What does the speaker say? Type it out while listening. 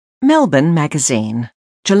Melbourne Magazine,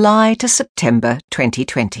 July to September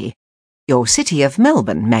 2020. Your City of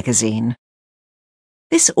Melbourne magazine.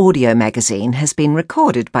 This audio magazine has been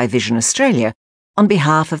recorded by Vision Australia on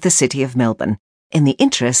behalf of the City of Melbourne in the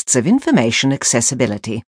interests of information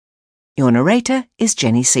accessibility. Your narrator is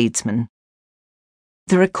Jenny Seedsman.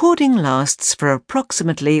 The recording lasts for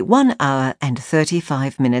approximately 1 hour and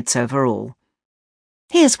 35 minutes overall.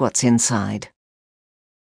 Here's what's inside.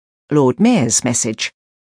 Lord Mayor's message.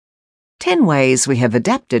 10 ways we have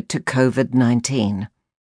adapted to COVID-19.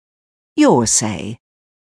 Your say.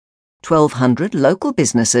 1,200 local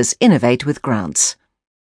businesses innovate with grants.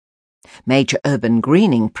 Major urban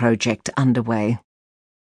greening project underway.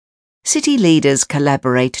 City leaders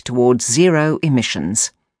collaborate towards zero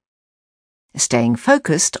emissions. Staying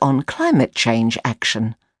focused on climate change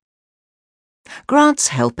action. Grants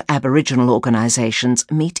help Aboriginal organisations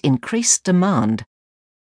meet increased demand.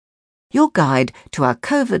 Your guide to our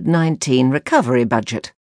COVID-19 recovery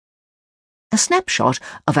budget. A snapshot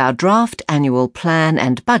of our draft annual plan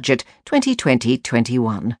and budget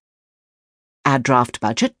 2020-21. Our draft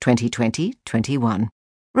budget 2020-21.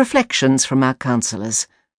 Reflections from our councillors.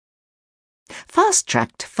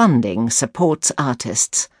 Fast-tracked funding supports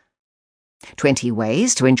artists. 20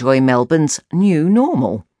 ways to enjoy Melbourne's new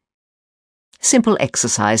normal. Simple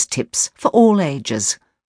exercise tips for all ages.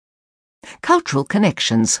 Cultural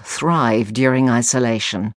connections thrive during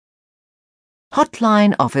isolation.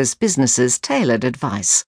 Hotline offers businesses tailored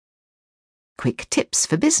advice. Quick tips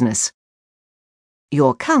for business.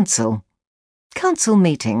 Your council. Council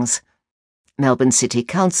meetings. Melbourne City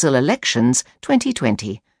Council elections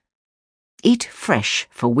 2020. Eat fresh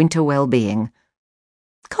for winter well-being.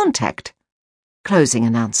 Contact. Closing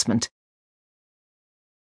announcement.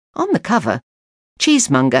 On the cover,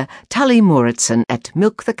 cheesemonger Tully Mouritson at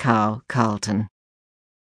Milk the Cow, Carlton.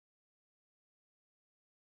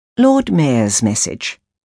 Lord Mayor's message.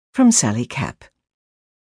 From Sally Capp.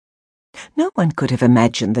 No one could have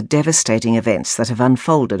imagined the devastating events that have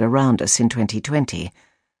unfolded around us in 2020.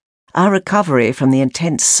 Our recovery from the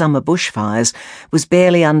intense summer bushfires was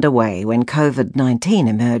barely underway when COVID-19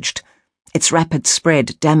 emerged, its rapid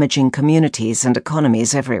spread damaging communities and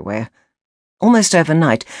economies everywhere. Almost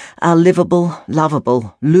overnight, our livable,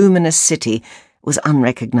 lovable, luminous city was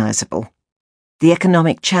unrecognisable. The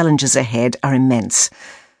economic challenges ahead are immense,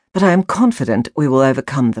 but I am confident we will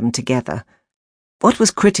overcome them together. What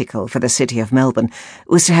was critical for the City of Melbourne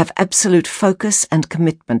was to have absolute focus and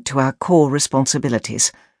commitment to our core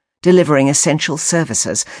responsibilities, delivering essential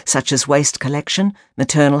services such as waste collection,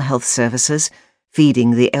 maternal health services,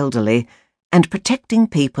 feeding the elderly, and protecting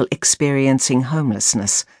people experiencing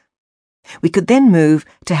homelessness. We could then move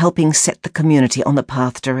to helping set the community on the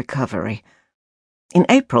path to recovery. In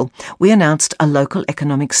April, we announced a local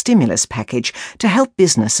economic stimulus package to help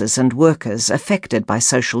businesses and workers affected by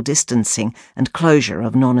social distancing and closure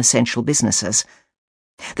of non-essential businesses.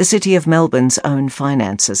 The City of Melbourne's own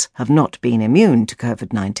finances have not been immune to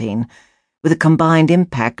COVID-19, with a combined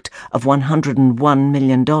impact of $101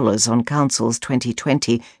 million on Council's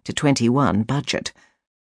 2020-21 budget.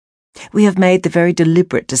 We have made the very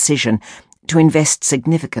deliberate decision to invest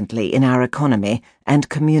significantly in our economy and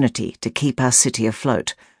community to keep our city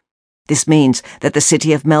afloat. This means that the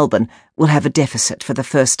City of Melbourne will have a deficit for the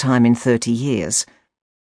first time in 30 years.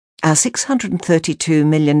 Our $632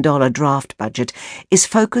 million draft budget is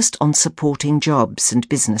focused on supporting jobs and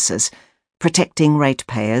businesses, protecting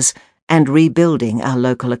ratepayers, and rebuilding our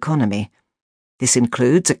local economy. This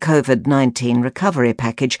includes a COVID-19 recovery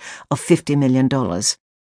package of $50 million.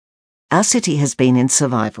 Our city has been in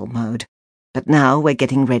survival mode, but now we're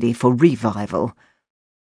getting ready for revival.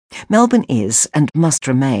 Melbourne is, and must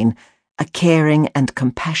remain, a caring and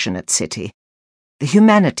compassionate city. The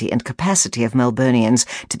humanity and capacity of Melburnians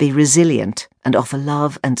to be resilient and offer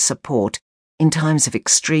love and support in times of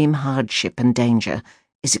extreme hardship and danger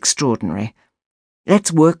is extraordinary.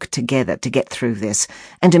 Let's work together to get through this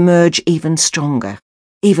and emerge even stronger,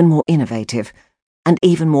 even more innovative, and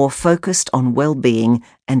even more focused on well-being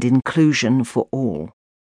and inclusion for all.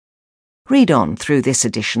 Read on through this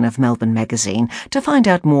edition of Melbourne Magazine to find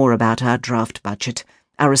out more about our draft budget,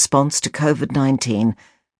 our response to COVID-19,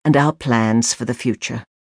 and our plans for the future.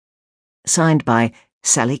 Signed by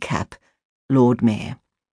Sally Capp, Lord Mayor.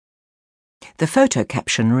 The photo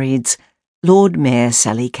caption reads, Lord Mayor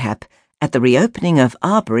Sally Capp at the reopening of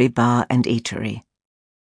Arbory Bar and Eatery.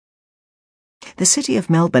 The City of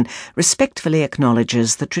Melbourne respectfully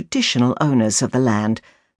acknowledges the traditional owners of the land,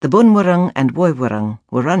 the Bunwurrung and Woiwurrung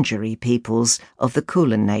Wurundjeri peoples of the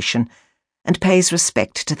Kulin Nation, and pays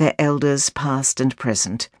respect to their elders past and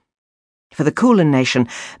present. For the Kulin Nation,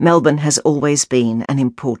 Melbourne has always been an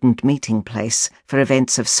important meeting place for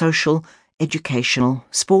events of social, educational,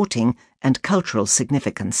 sporting and cultural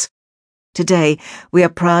significance. Today, we are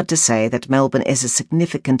proud to say that Melbourne is a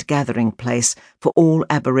significant gathering place for all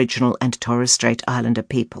Aboriginal and Torres Strait Islander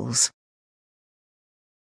peoples.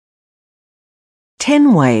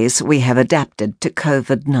 10 ways we have adapted to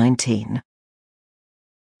COVID-19.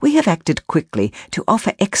 We have acted quickly to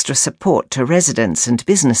offer extra support to residents and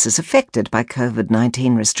businesses affected by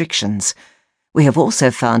COVID-19 restrictions. We have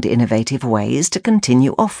also found innovative ways to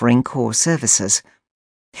continue offering core services.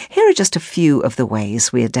 Here are just a few of the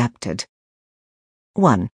ways we adapted.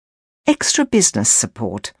 1. Extra business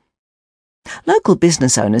support. Local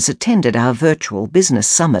business owners attended our virtual business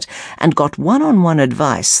summit and got one-on-one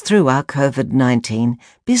advice through our COVID-19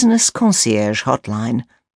 Business Concierge hotline.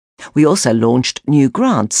 We also launched new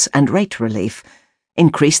grants and rate relief,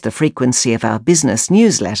 increased the frequency of our business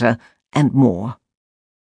newsletter, and more.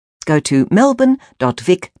 Go to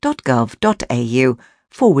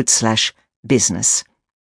melbourne.vic.gov.au/business.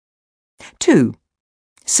 2.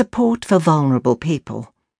 Support for vulnerable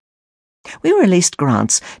people. We released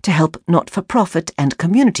grants to help not-for-profit and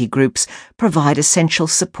community groups provide essential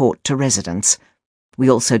support to residents. We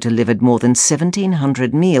also delivered more than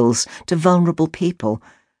 1,700 meals to vulnerable people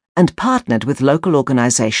and partnered with local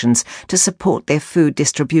organisations to support their food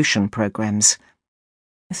distribution programs.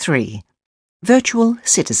 3. Virtual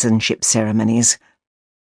citizenship ceremonies.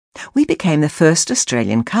 We became the first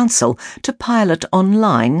Australian council to pilot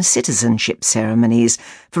online citizenship ceremonies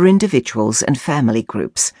for individuals and family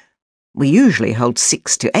groups. We usually hold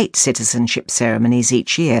 6 to 8 citizenship ceremonies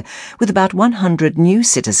each year, with about 100 new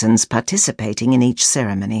citizens participating in each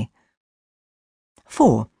ceremony.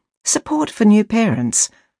 4. Support for new parents.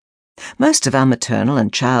 Most of our maternal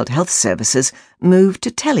and child health services moved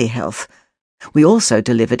to telehealth. We also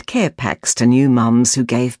delivered care packs to new mums who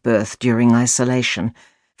gave birth during isolation,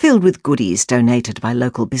 filled with goodies donated by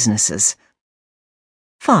local businesses.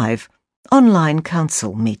 5. Online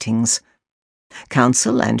council meetings.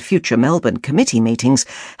 Council and future Melbourne committee meetings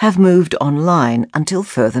have moved online until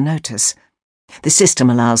further notice. The system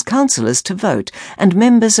allows councillors to vote and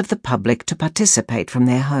members of the public to participate from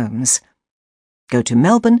their homes. Go to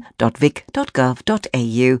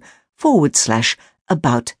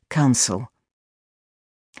melbourne.vic.gov.au/about council.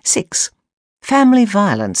 6. Family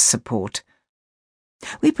violence support.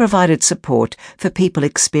 We provided support for people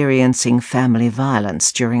experiencing family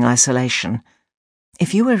violence during isolation.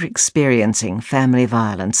 If you are experiencing family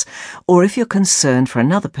violence, or if you're concerned for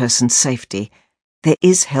another person's safety, there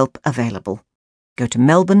is help available. Go to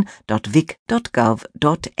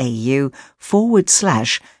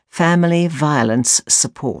melbourne.vic.gov.au/family violence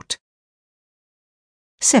support.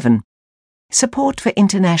 7. Support for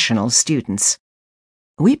international students.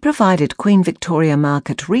 We provided Queen Victoria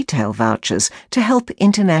Market retail vouchers to help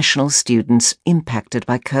international students impacted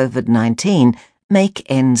by COVID-19 make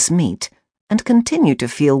ends meet and continue to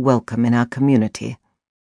feel welcome in our community.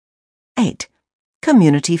 8.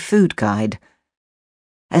 Community Food Guide.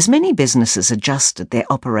 As many businesses adjusted their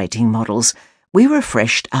operating models, we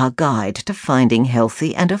refreshed our guide to finding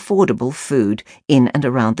healthy and affordable food in and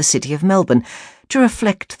around the City of Melbourne to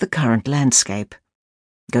reflect the current landscape.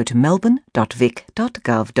 Go to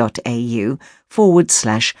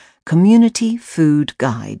melbourne.vic.gov.au/community food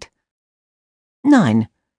guide. 9.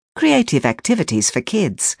 Creative activities for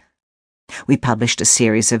kids. We published a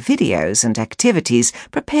series of videos and activities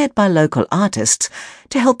prepared by local artists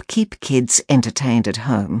to help keep kids entertained at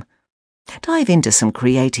home. Dive into some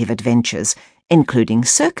creative adventures, including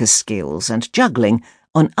circus skills and juggling,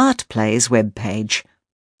 on ArtPlay's webpage.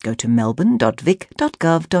 Go to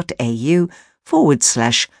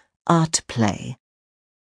melbourne.vic.gov.au/artplay.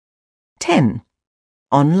 10.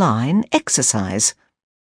 Online exercise.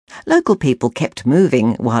 Local people kept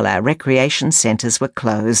moving while our recreation centres were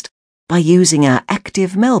closed by using our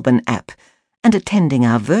Active Melbourne app and attending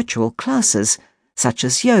our virtual classes, such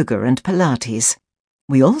as yoga and Pilates.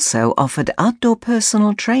 We also offered outdoor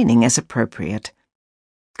personal training as appropriate.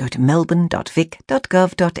 Go to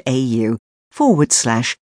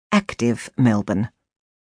melbourne.vic.gov.au/Active Melbourne.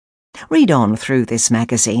 Read on through this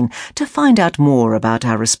magazine to find out more about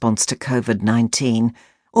our response to COVID-19,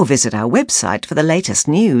 or visit our website for the latest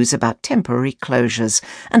news about temporary closures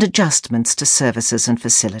and adjustments to services and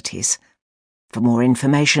facilities. For more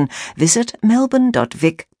information, visit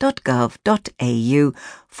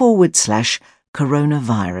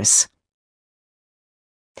melbourne.vic.gov.au/coronavirus.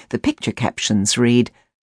 The picture captions read,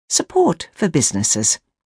 Support for businesses.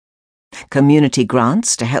 Community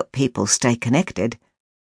grants to help people stay connected.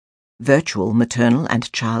 Virtual maternal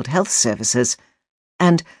and child health services.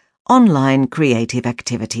 And online creative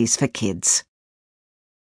activities for kids.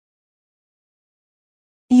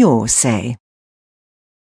 Your say.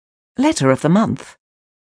 Letter of the month.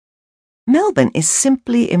 Melbourne is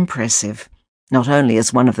simply impressive, not only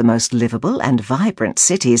as one of the most livable and vibrant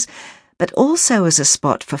cities, but also as a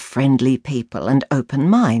spot for friendly people and open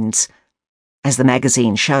minds. As the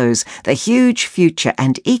magazine shows, the huge future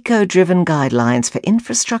and eco-driven guidelines for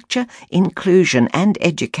infrastructure, inclusion and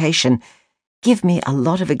education give me a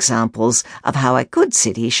lot of examples of how a good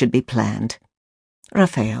city should be planned.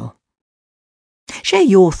 Raphael. Share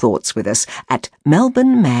your thoughts with us at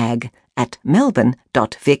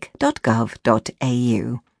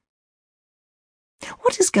melbournemag@melbourne.vic.gov.au.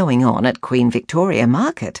 What is going on at Queen Victoria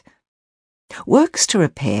Market? Works to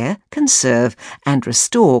repair, conserve and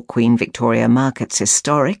restore Queen Victoria Market's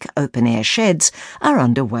historic open-air sheds are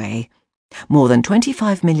underway. More than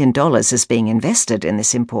 $25 million is being invested in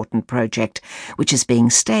this important project, which is being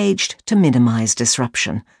staged to minimise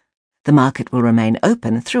disruption. The market will remain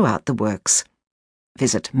open throughout the works.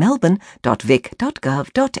 Visit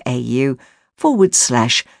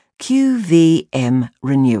melbourne.vic.gov.au/QVM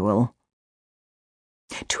renewal.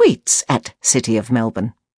 Tweets at City of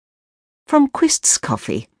Melbourne. From Quist's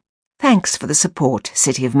Coffee. Thanks for the support,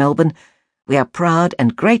 City of Melbourne. We are proud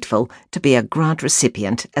and grateful to be a grant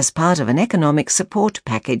recipient as part of an economic support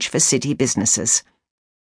package for city businesses.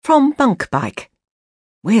 From Bunk Bike.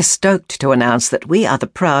 We're stoked to announce that we are the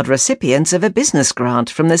proud recipients of a business grant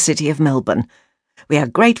from the City of Melbourne. We are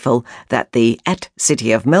grateful that the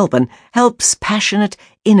 @City of Melbourne helps passionate,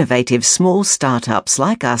 innovative small startups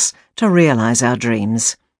like us to realise our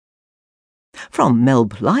dreams. From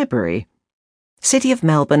Melb Library. City of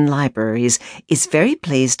Melbourne Libraries is very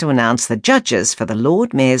pleased to announce the judges for the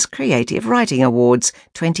Lord Mayor's Creative Writing Awards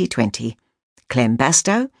 2020. Clem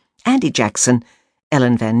Bastow, Andy Jackson,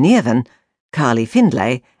 Ellen Van Neerven, Carly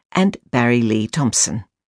Findlay and Barry Lee Thompson.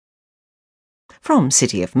 From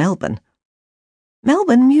City of Melbourne.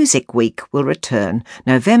 Melbourne Music Week will return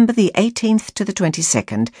November the 18th to the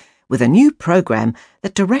 22nd with a new programme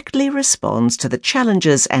that directly responds to the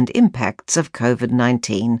challenges and impacts of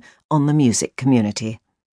COVID-19 on the music community.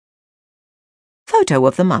 Photo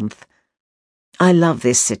of the month. I love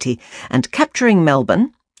this city, and capturing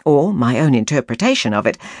Melbourne, or my own interpretation of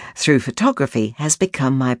it, through photography has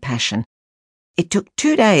become my passion. It took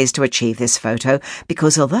 2 days to achieve this photo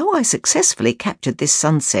because although I successfully captured this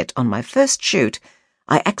sunset on my first shoot,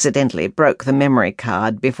 I accidentally broke the memory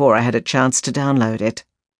card before I had a chance to download it.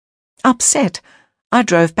 Upset, I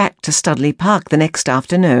drove back to Studley Park the next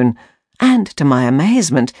afternoon, and to my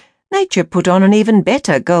amazement, nature put on an even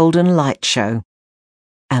better golden light show.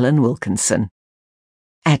 Alan Wilkinson.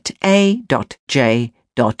 At a.j.wilko.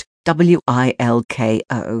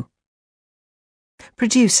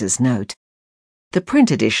 Producer's note. The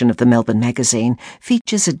print edition of the Melbourne magazine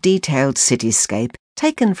features a detailed cityscape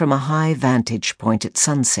taken from a high vantage point at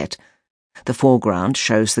sunset. The foreground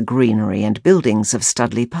shows the greenery and buildings of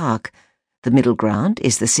Studley Park. The middle ground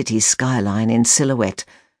is the city's skyline in silhouette,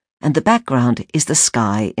 and the background is the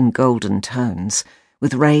sky in golden tones,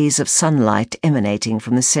 with rays of sunlight emanating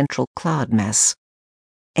from the central cloud mass.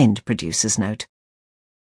 End producer's note.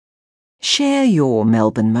 Share your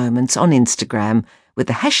Melbourne moments on Instagram with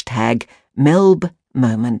the hashtag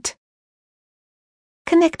 #MelbMoment.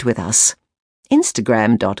 Connect with us.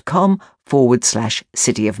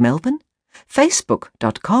 Instagram.com/City of Melbourne,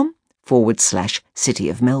 Facebook.com/City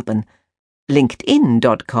of Melbourne,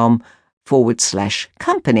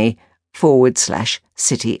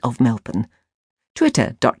 LinkedIn.com/company/City of Melbourne,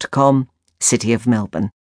 Twitter.com/City of Melbourne.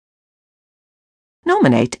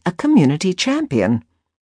 Nominate a community champion.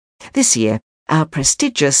 This year, our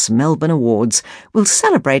prestigious Melbourne Awards will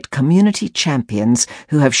celebrate community champions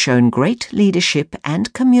who have shown great leadership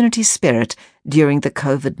and community spirit during the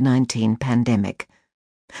COVID-19 pandemic.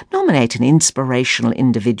 Nominate an inspirational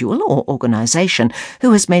individual or organisation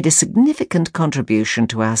who has made a significant contribution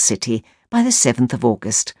to our city by the 7th of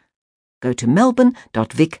August. Go to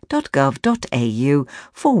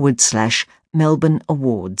melbourne.vic.gov.au/Melbourne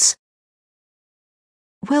Awards.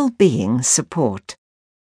 Wellbeing support.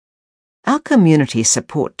 Our Community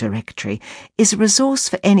Support Directory is a resource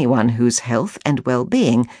for anyone whose health and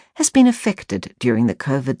well-being has been affected during the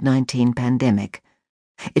COVID-19 pandemic.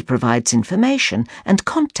 It provides information and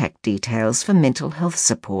contact details for mental health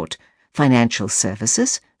support, financial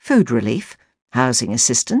services, food relief, housing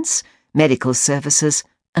assistance, medical services,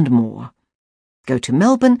 and more. Go to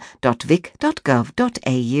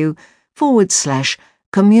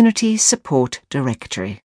melbourne.vic.gov.au/Community Support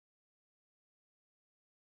Directory.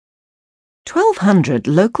 1,200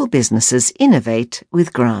 local businesses innovate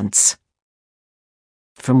with grants.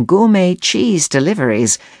 From gourmet cheese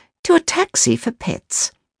deliveries to a taxi for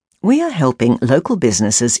pets, we are helping local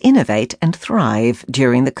businesses innovate and thrive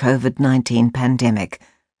during the COVID-19 pandemic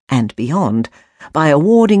and beyond by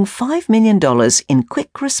awarding $5 million in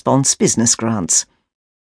quick response business grants.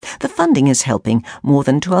 The funding is helping more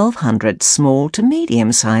than 1,200 small to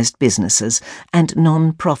medium-sized businesses and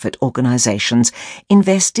non-profit organisations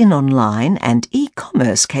invest in online and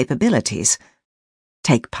e-commerce capabilities,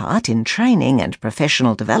 take part in training and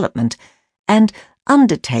professional development, and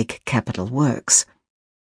undertake capital works.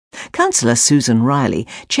 Councillor Susan Riley,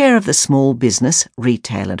 chair of the Small Business,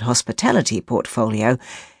 Retail and Hospitality portfolio,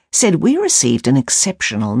 said we received an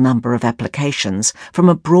exceptional number of applications from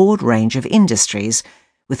a broad range of industries,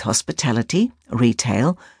 with hospitality,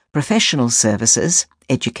 retail, professional services,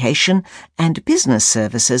 education, and business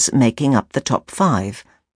services making up the top 5.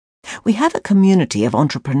 We have a community of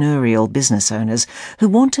entrepreneurial business owners who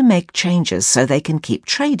want to make changes so they can keep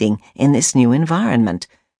trading in this new environment,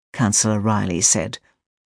 Councillor Riley said.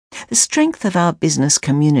 The strength of our business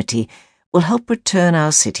community will help return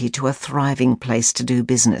our city to a thriving place to do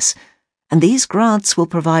business, and these grants will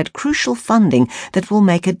provide crucial funding that will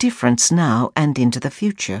make a difference now and into the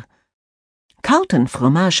future. Carlton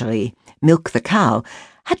Fromagerie, Milk the Cow,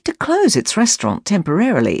 had to close its restaurant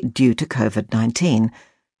temporarily due to COVID-19,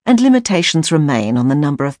 and limitations remain on the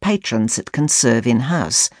number of patrons it can serve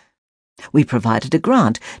in-house. We provided a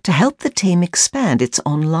grant to help the team expand its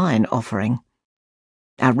online offering.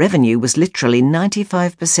 Our revenue was literally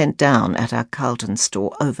 95% down at our Carlton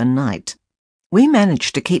store overnight. We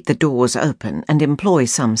managed to keep the doors open and employ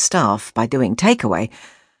some staff by doing takeaway,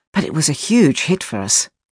 but it was a huge hit for us,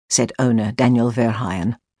 said owner Daniel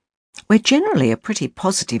Verheyen. We're generally a pretty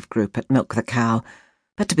positive group at Milk the Cow,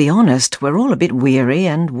 but to be honest, we're all a bit weary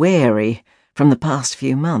and wary from the past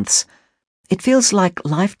few months. It feels like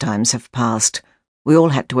lifetimes have passed. We all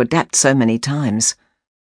had to adapt so many times.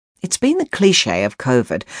 It's been the cliché of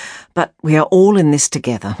COVID, but we are all in this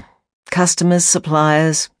together. Customers,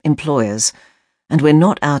 suppliers, employers, and we're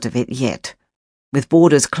not out of it yet. With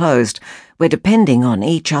borders closed, we're depending on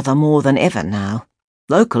each other more than ever now.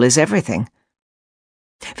 Local is everything.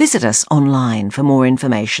 Visit us online for more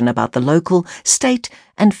information about the local, state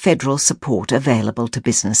and federal support available to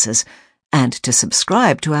businesses, and to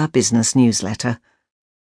subscribe to our business newsletter.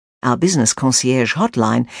 Our Business Concierge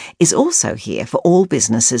hotline is also here for all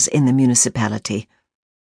businesses in the municipality.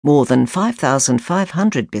 More than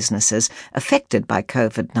 5,500 businesses affected by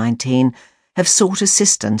COVID-19 have sought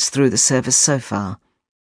assistance through the service so far.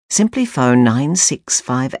 Simply phone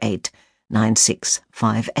 9658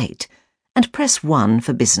 9658 and press 1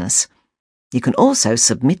 for business. You can also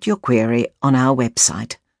submit your query on our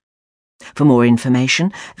website. For more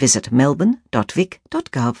information, visit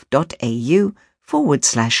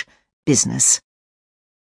melbourne.vic.gov.au/business.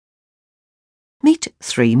 Meet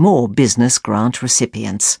 3 more business grant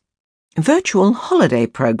recipients. Virtual holiday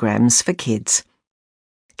programs for kids.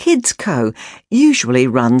 Kids Co. usually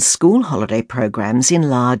runs school holiday programs in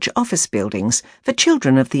large office buildings for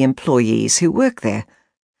children of the employees who work there.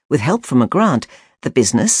 With help from a grant, the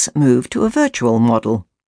business moved to a virtual model.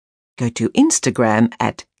 Go to Instagram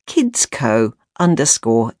at kidsco_au.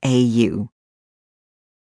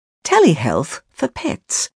 Telehealth for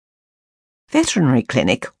pets. Veterinary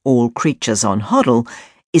clinic All Creatures on Hoddle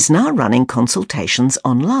is now running consultations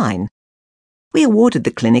online. We awarded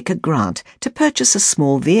the clinic a grant to purchase a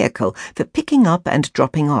small vehicle for picking up and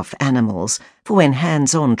dropping off animals for when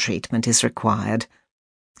hands-on treatment is required.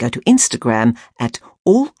 Go to Instagram at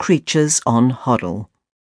All Creatures on Hoddle.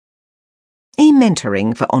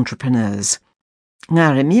 E-mentoring for entrepreneurs.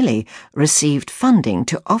 Ngarimili received funding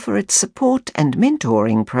to offer its support and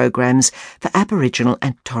mentoring programs for Aboriginal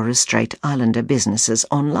and Torres Strait Islander businesses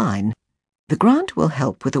online. The grant will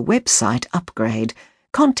help with a website upgrade,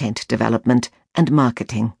 content development and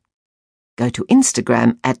marketing. Go to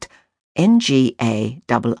Instagram at NGARRIMILI.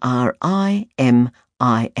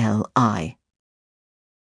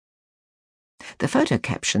 The photo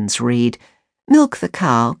captions read, Milk the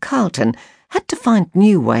Cow, Carlton, had to find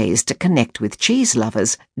new ways to connect with cheese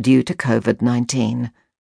lovers due to COVID-19.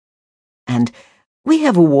 And we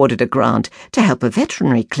have awarded a grant to help a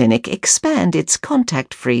veterinary clinic expand its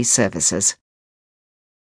contact-free services.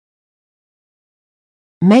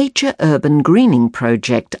 Major urban greening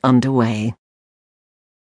project underway.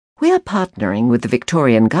 We are partnering with the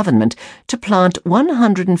Victorian Government to plant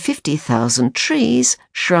 150,000 trees,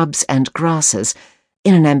 shrubs and grasses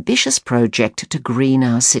in an ambitious project to green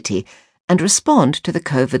our city and respond to the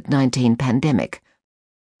COVID-19 pandemic.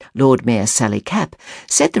 Lord Mayor Sally Capp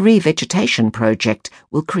said the revegetation project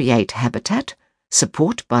will create habitat,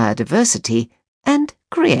 support biodiversity and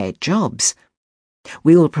create jobs.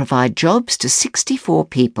 We will provide jobs to 64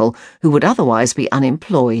 people who would otherwise be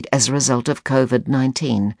unemployed as a result of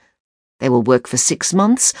COVID-19. They will work for 6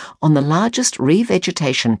 months on the largest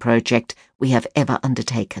revegetation project we have ever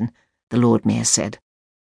undertaken, the Lord Mayor said.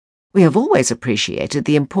 We have always appreciated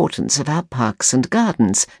the importance of our parks and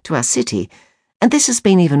gardens to our city, and this has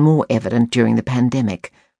been even more evident during the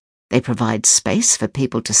pandemic. They provide space for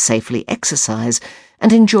people to safely exercise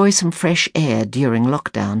and enjoy some fresh air during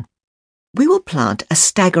lockdown. We will plant a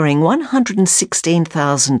staggering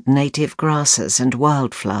 116,000 native grasses and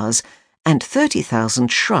wildflowers and 30,000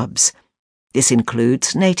 shrubs. This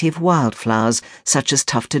includes native wildflowers such as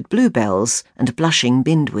tufted bluebells and blushing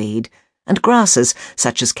bindweed, and grasses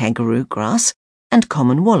such as kangaroo grass and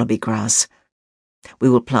common wallaby grass. We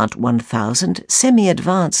will plant 1,000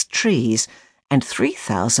 semi-advanced trees and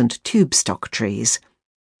 3,000 tube stock trees.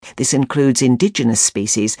 This includes indigenous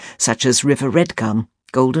species such as river redgum,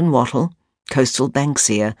 golden wattle, coastal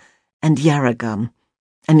banksia, and yarra gum,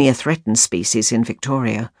 a near-threatened species in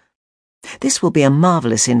Victoria. This will be a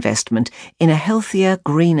marvellous investment in a healthier,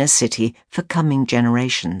 greener city for coming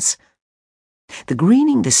generations. The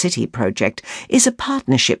Greening the City project is a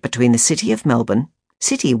partnership between the City of Melbourne,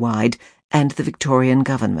 Citywide, and the Victorian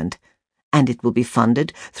Government, and it will be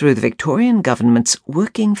funded through the Victorian Government's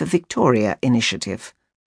Working for Victoria initiative.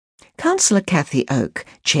 Councillor Cathy Oake,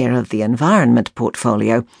 Chair of the Environment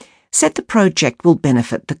Portfolio, said the project will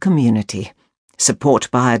benefit the community, support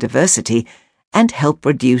biodiversity, and help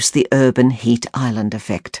reduce the urban heat island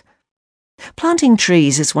effect. Planting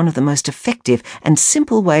trees is one of the most effective and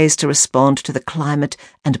simple ways to respond to the climate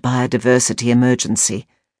and biodiversity emergency,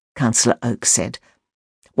 Councillor Oake said.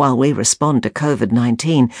 While we respond to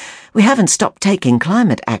COVID-19, we haven't stopped taking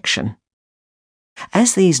climate action.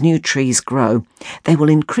 As these new trees grow, they will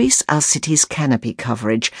increase our city's canopy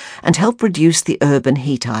coverage and help reduce the urban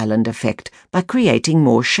heat island effect by creating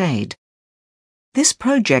more shade. This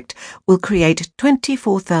project will create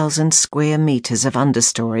 24,000 square metres of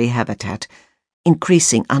understory habitat,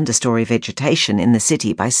 increasing understory vegetation in the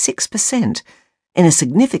city by 6%, in a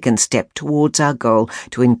significant step towards our goal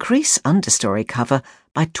to increase understory cover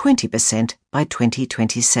by 20% by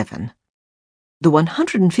 2027. The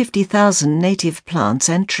 150,000 native plants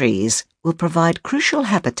and trees will provide crucial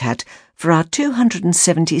habitat for our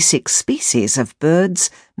 276 species of birds,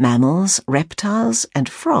 mammals, reptiles, and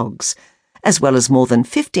frogs, as well as more than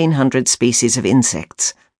 1,500 species of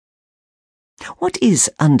insects. What is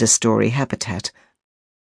understory habitat?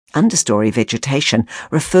 Understory vegetation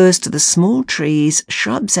refers to the small trees,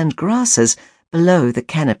 shrubs, and grasses below the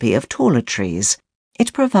canopy of taller trees.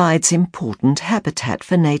 It provides important habitat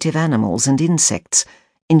for native animals and insects,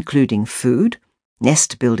 including food,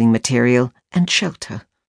 nest-building material, and shelter.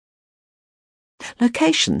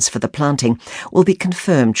 Locations for the planting will be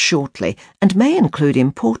confirmed shortly and may include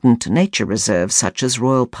important nature reserves such as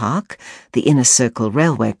Royal Park, the Inner Circle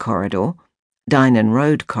Railway Corridor, Dynon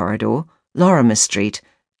Road Corridor, Lorimer Street,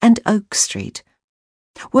 and Oak Street.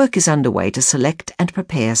 Work is underway to select and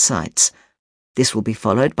prepare sites. This will be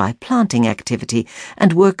followed by planting activity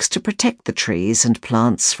and works to protect the trees and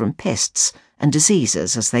plants from pests and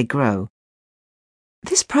diseases as they grow.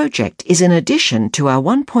 This project is in addition to our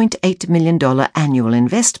 $1.8 million annual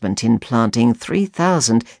investment in planting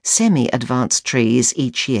 3,000 semi-advanced trees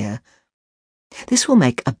each year. This will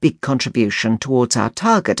make a big contribution towards our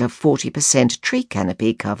target of 40% tree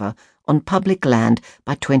canopy cover on public land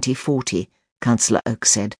by 2040, Councillor Oake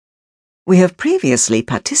said. We have previously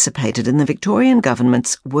participated in the Victorian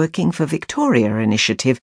Government's Working for Victoria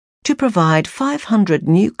initiative to provide 500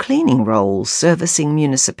 new cleaning roles servicing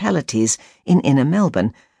municipalities in inner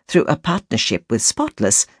Melbourne through a partnership with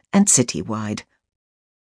Spotless and Citywide.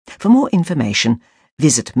 For more information,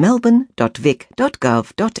 visit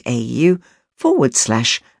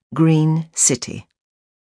melbourne.vic.gov.au/Green City.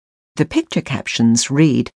 The picture captions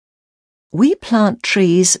read, "We plant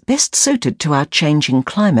trees best suited to our changing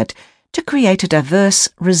climate to create a diverse,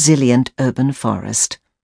 resilient urban forest."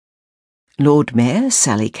 Lord Mayor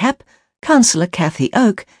Sally Capp, Councillor Cathy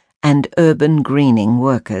Oake, and urban greening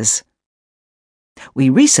workers. We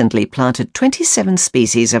recently planted 27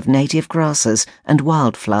 species of native grasses and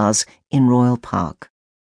wildflowers in Royal Park.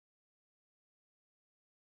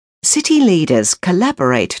 City leaders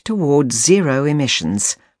collaborate towards zero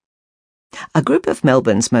emissions. A group of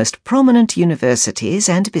Melbourne's most prominent universities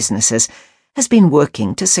and businesses has been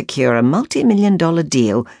working to secure a multi-million-dollar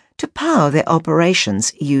deal to power their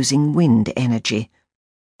operations using wind energy.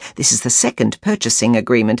 This is the second purchasing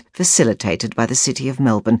agreement facilitated by the City of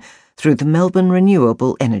Melbourne through the Melbourne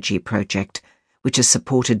Renewable Energy Project, which has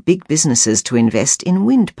supported big businesses to invest in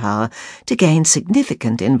wind power to gain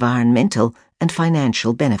significant environmental and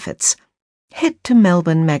financial benefits. Head to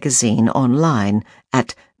Melbourne Magazine online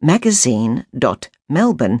at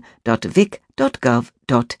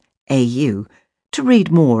magazine.melbourne.vic.gov.au to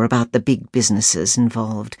read more about the big businesses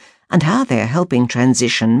involved and how they're helping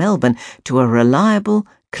transition Melbourne to a reliable,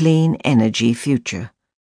 clean energy future.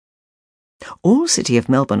 All City of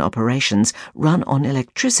Melbourne operations run on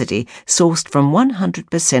electricity sourced from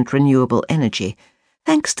 100% renewable energy,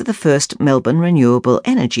 thanks to the first Melbourne Renewable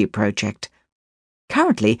Energy Project.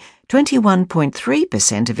 Currently,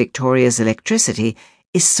 21.3% of Victoria's electricity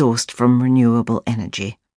is sourced from renewable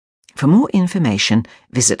energy. For more information,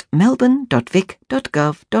 visit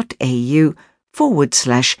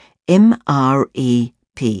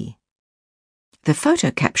melbourne.vic.gov.au/MREP. The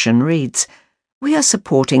photo caption reads, "We are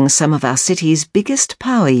supporting some of our city's biggest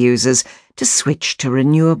power users to switch to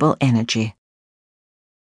renewable energy."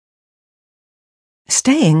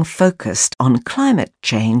 Staying focused on climate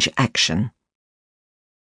change action.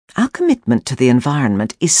 Our commitment to the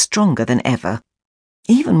environment is stronger than ever.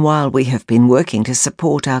 Even while we have been working to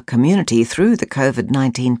support our community through the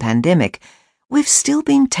COVID-19 pandemic, we've still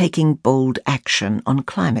been taking bold action on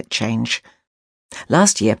climate change.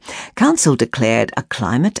 Last year, Council declared a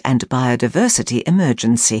climate and biodiversity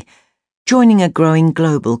emergency, joining a growing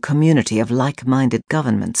global community of like-minded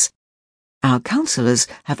governments. Our councillors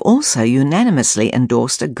have also unanimously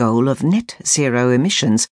endorsed a goal of net zero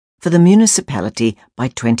emissions for the municipality by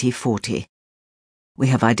 2040. We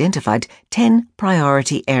have identified 10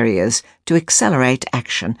 priority areas to accelerate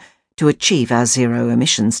action to achieve our zero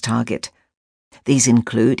emissions target. These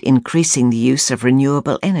include increasing the use of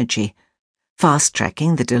renewable energy,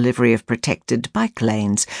 fast-tracking the delivery of protected bike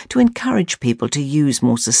lanes to encourage people to use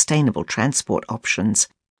more sustainable transport options,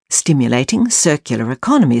 stimulating circular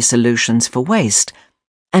economy solutions for waste,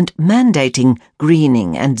 and mandating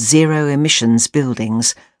greening and zero emissions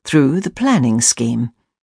buildings through the planning scheme.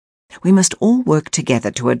 We must all work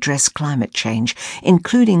together to address climate change,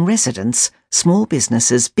 including residents, small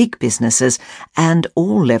businesses, big businesses, and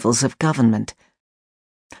all levels of government.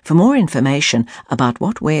 For more information about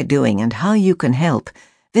what we're doing and how you can help,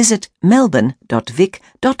 visit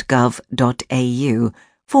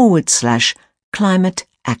melbourne.vic.gov.au/climate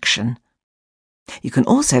action. You can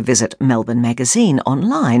also visit Melbourne Magazine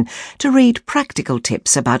online to read practical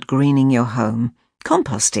tips about greening your home,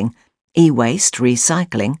 composting, e-waste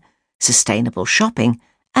recycling, sustainable shopping,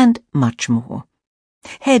 and much more.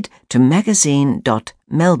 Head to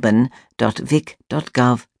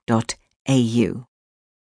magazine.melbourne.vic.gov.au.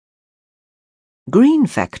 Green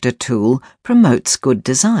Factor tool promotes good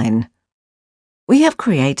design. We have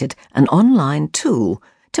created an online tool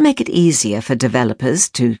to make it easier for developers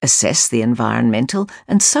to assess the environmental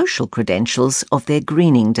and social credentials of their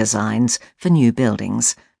greening designs for new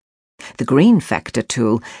buildings. The Green Factor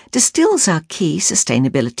tool distills our key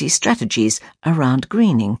sustainability strategies around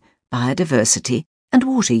greening, biodiversity, and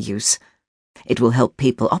water use. It will help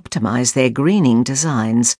people optimise their greening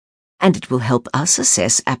designs, and it will help us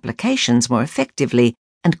assess applications more effectively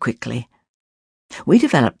and quickly. We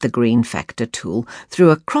developed the Green Factor tool through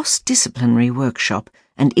a cross-disciplinary workshop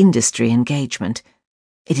and industry engagement.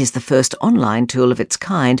 It is the first online tool of its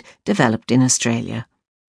kind developed in Australia.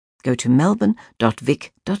 Go to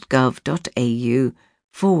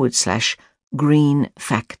melbourne.vic.gov.au/Green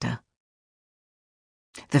Factor.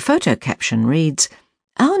 The photo caption reads,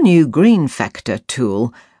 "Our new Green Factor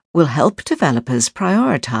tool will help developers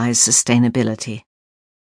prioritise sustainability."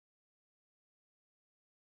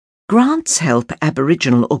 Grants help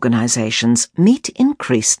Aboriginal organisations meet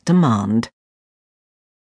increased demand.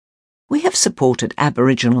 We have supported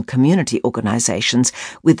Aboriginal community organisations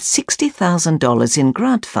with $60,000 in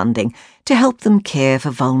grant funding to help them care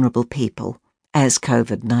for vulnerable people as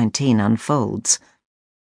COVID-19 unfolds.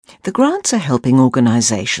 The grants are helping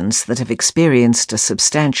organisations that have experienced a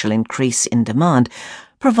substantial increase in demand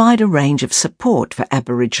provide a range of support for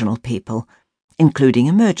Aboriginal people, including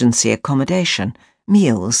emergency accommodation,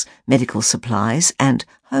 meals, medical supplies, and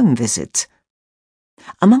home visits.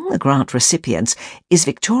 Among the grant recipients is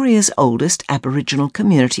Victoria's oldest Aboriginal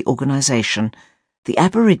community organisation, the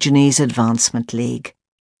Aborigines Advancement League.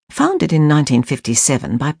 Founded in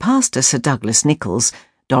 1957 by Pastor Sir Douglas Nicholls,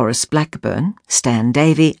 Doris Blackburn, Stan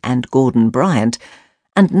Davey and Gordon Bryant,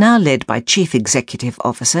 and now led by Chief Executive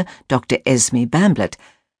Officer Dr. Esme Bamblett,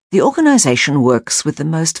 the organisation works with the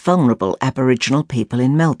most vulnerable Aboriginal people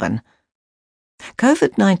in Melbourne.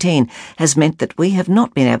 COVID-19 has meant that we have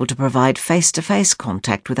not been able to provide face-to-face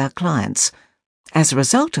contact with our clients. As a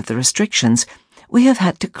result of the restrictions, we have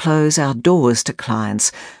had to close our doors to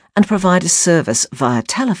clients and provide a service via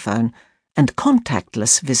telephone and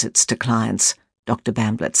contactless visits to clients, Dr.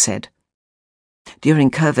 Bamblett said. During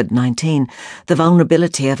COVID-19, the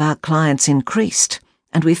vulnerability of our clients increased,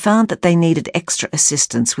 and we found that they needed extra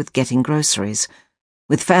assistance with getting groceries.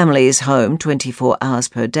 With families home 24 hours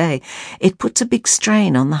per day, it puts a big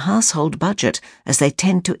strain on the household budget as they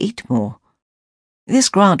tend to eat more. This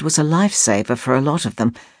grant was a lifesaver for a lot of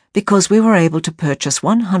them because we were able to purchase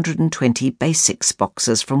 120 Basics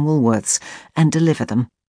boxes from Woolworths and deliver them.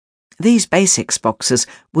 These Basics boxes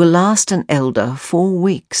will last an elder 4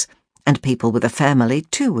 weeks and people with a family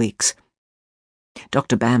 2 weeks.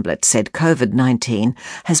 Dr. Bamblett said COVID-19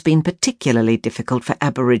 has been particularly difficult for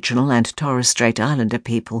Aboriginal and Torres Strait Islander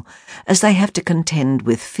people as they have to contend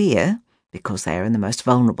with fear, because they are in the most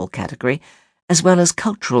vulnerable category, as well as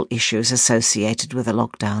cultural issues associated with a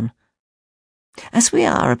lockdown. As we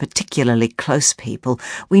are a particularly close people,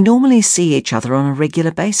 we normally see each other on a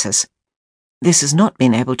regular basis. This has not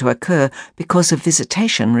been able to occur because of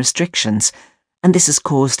visitation restrictions, and this has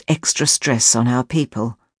caused extra stress on our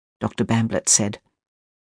people, Dr. Bamblett said.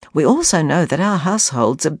 We also know that our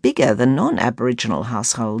households are bigger than non-Aboriginal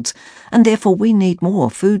households, and therefore we need more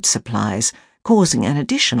food supplies, causing an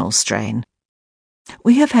additional strain.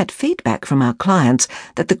 We have had feedback from our clients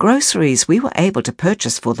that the groceries we were able to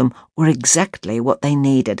purchase for them were exactly what they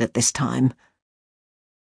needed at this time.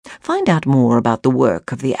 Find out more about the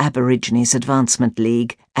work of the Aborigines Advancement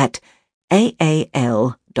League at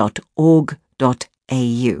aal.org.au.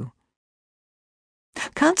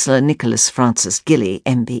 Councillor Nicholas Francis Gilly,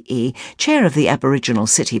 MBE, chair of the Aboriginal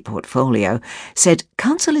City Portfolio, said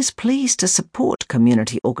Council is pleased to support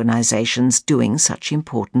community organisations doing such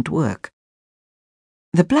important work.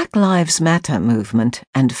 The Black Lives Matter movement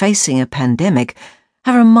and facing a pandemic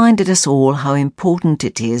have reminded us all how important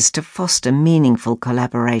it is to foster meaningful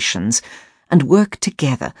collaborations and work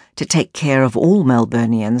together to take care of all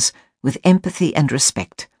Melburnians with empathy and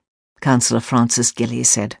respect, Councillor Francis Gilly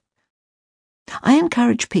said. I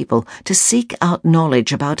encourage people to seek out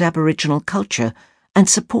knowledge about Aboriginal culture and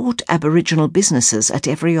support Aboriginal businesses at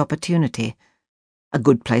every opportunity. A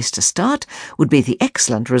good place to start would be the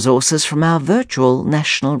excellent resources from our virtual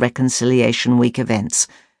National Reconciliation Week events,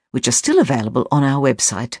 which are still available on our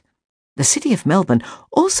website. The City of Melbourne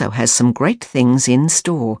also has some great things in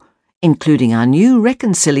store, including our new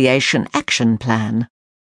Reconciliation Action Plan.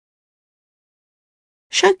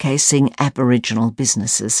 Showcasing Aboriginal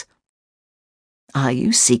businesses. Are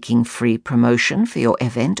you seeking free promotion for your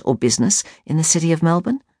event or business in the City of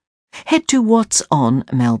Melbourne? Head to What's On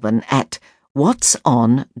Melbourne at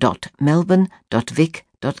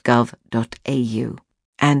whatson.melbourne.vic.gov.au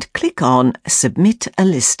and click on Submit a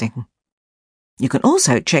Listing. You can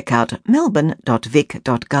also check out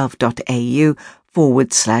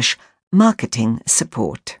melbourne.vic.gov.au/marketing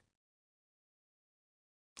support.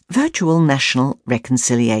 Virtual National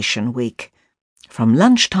Reconciliation Week. From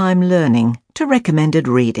lunchtime learning to recommended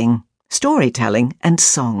reading, storytelling and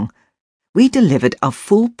song, we delivered a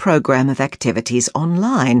full programme of activities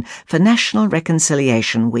online for National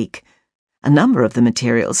Reconciliation Week. A number of the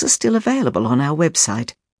materials are still available on our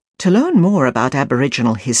website. To learn more about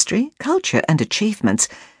Aboriginal history, culture and achievements,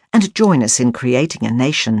 and join us in creating a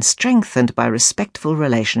nation strengthened by respectful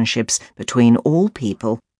relationships between all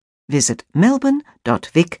people, visit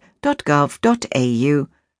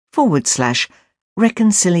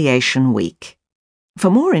melbourne.vic.gov.au/Reconciliation Week. For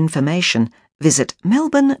more information, visit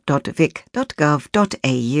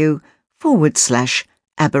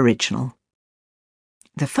melbourne.vic.gov.au/Aboriginal.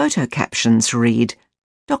 The photo captions read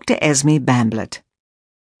Dr. Esme Bamblett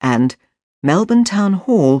and Melbourne Town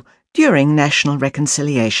Hall during National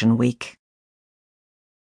Reconciliation Week.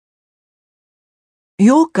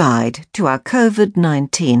 Your guide to our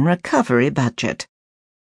COVID-19 recovery budget.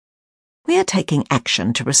 We are taking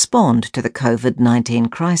action to respond to the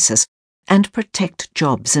COVID-19 crisis and protect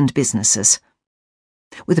jobs and businesses.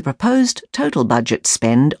 With a proposed total budget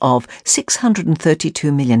spend of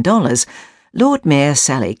 $632 million, Lord Mayor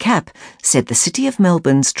Sally Capp said the City of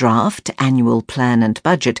Melbourne's draft Annual Plan and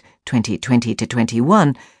Budget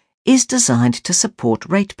 2020-21 is designed to support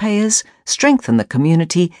ratepayers, strengthen the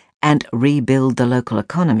community and rebuild the local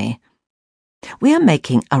economy. We are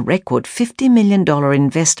making a record $50 million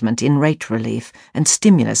investment in rate relief and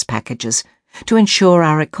stimulus packages to ensure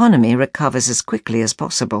our economy recovers as quickly as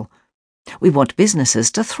possible. We want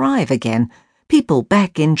businesses to thrive again, people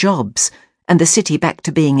back in jobs, and the city back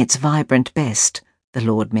to being its vibrant best, the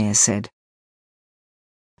Lord Mayor said.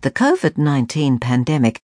 The COVID-19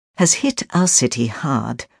 pandemic has hit our city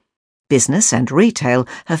hard. Business and retail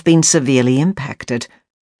have been severely impacted.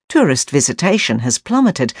 Tourist visitation has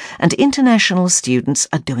plummeted and international students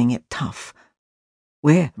are doing it tough.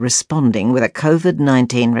 We're responding with a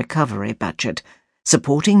COVID-19 recovery budget,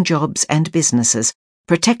 supporting jobs and businesses,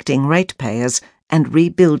 protecting ratepayers and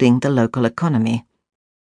rebuilding the local economy.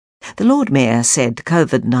 The Lord Mayor said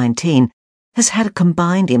COVID-19 has had a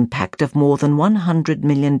combined impact of more than $100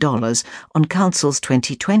 million on Council's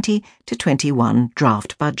 2020 to 21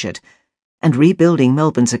 draft budget, and rebuilding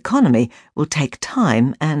Melbourne's economy will take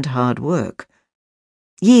time and hard work.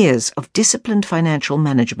 Years of disciplined financial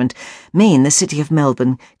management mean the City of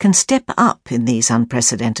Melbourne can step up in these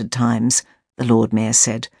unprecedented times, the Lord Mayor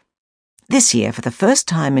said. This year, for the first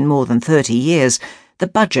time in more than 30 years, the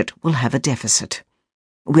budget will have a deficit.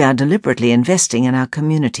 We are deliberately investing in our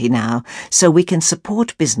community now so we can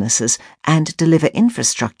support businesses and deliver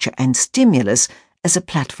infrastructure and stimulus as a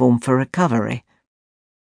platform for recovery.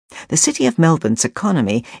 The City of Melbourne's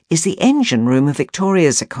economy is the engine room of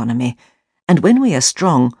Victoria's economy, and when we are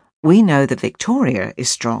strong, we know that Victoria is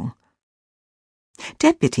strong.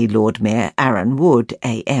 Deputy Lord Mayor Aaron Wood,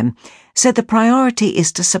 AM, said the priority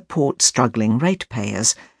is to support struggling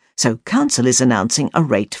ratepayers, so Council is announcing a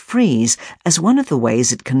rate freeze as one of the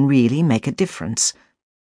ways it can really make a difference.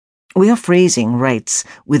 We are freezing rates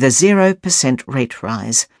with a 0% rate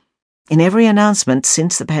rise. In every announcement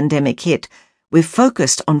since the pandemic hit, we've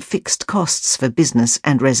focused on fixed costs for business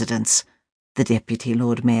and residents, the Deputy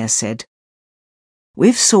Lord Mayor said.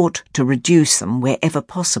 We've sought to reduce them wherever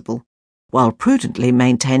possible, while prudently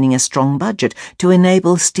maintaining a strong budget to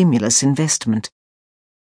enable stimulus investment.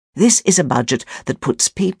 This is a budget that puts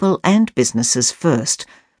people and businesses first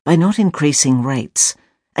by not increasing rates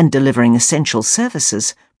and delivering essential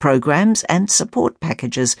services, programs and support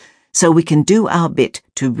packages so we can do our bit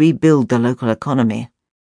to rebuild the local economy.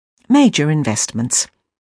 Major investments.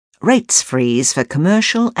 Rates freeze for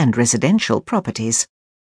commercial and residential properties.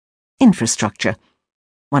 Infrastructure.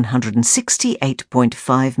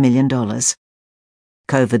 $168.5 million.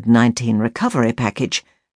 COVID-19 recovery package.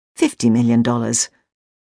 $50 million.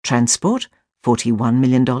 Transport, $41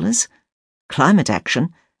 million. Climate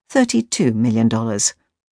action, $32 million.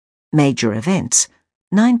 Major events,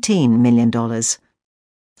 $19 million.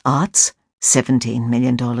 Arts, $17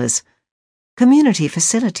 million. Community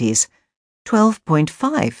facilities,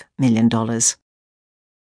 $12.5 million.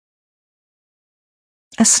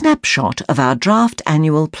 A snapshot of our draft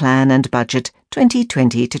annual plan and budget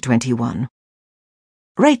 2020 to 21.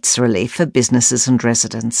 Rates relief for businesses and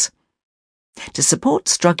residents. To support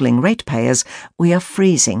struggling ratepayers, we are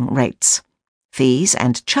freezing rates. Fees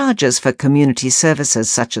and charges for community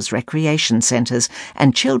services such as recreation centres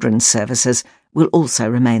and children's services will also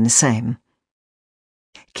remain the same.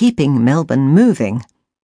 Keeping Melbourne moving.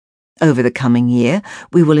 Over the coming year,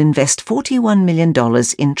 we will invest $41 million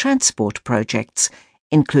in transport projects,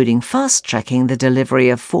 including fast-tracking the delivery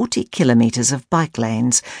of 40 kilometres of bike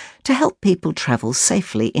lanes to help people travel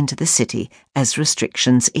safely into the city as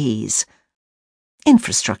restrictions ease.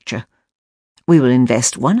 Infrastructure. We will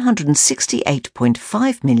invest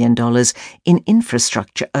 $168.5 million in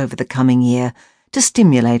infrastructure over the coming year to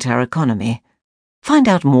stimulate our economy. Find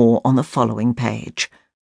out more on the following page.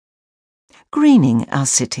 Greening our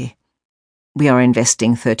city. We are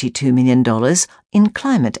investing $32 million in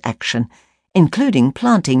climate action, including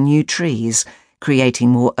planting new trees, creating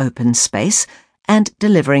more open space, and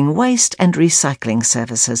delivering waste and recycling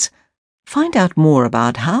services. Find out more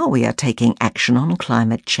about how we are taking action on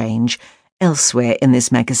climate change elsewhere in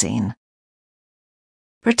this magazine.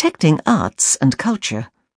 Protecting arts and culture.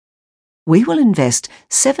 We will invest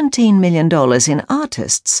 $17 million in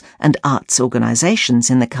artists and arts organisations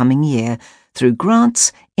in the coming year through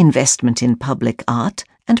grants, investment in public art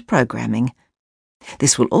and programming.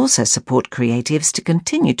 This will also support creatives to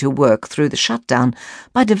continue to work through the shutdown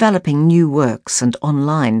by developing new works and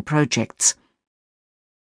online projects.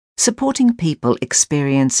 Supporting people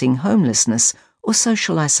experiencing homelessness or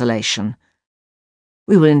social isolation.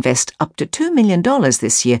 We will invest up to $2 million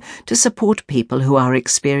this year to support people who are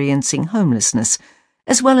experiencing homelessness,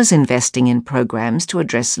 as well as investing in programs to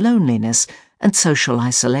address loneliness and social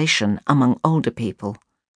isolation among older people.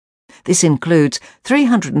 This includes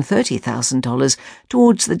 $330,000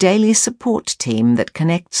 towards the daily support team that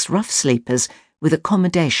connects rough sleepers with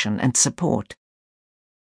accommodation and support.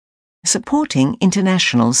 Supporting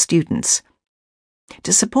international students.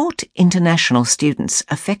 To support international students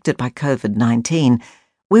affected by COVID-19,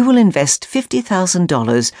 we will invest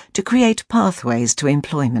 $50,000 to create pathways to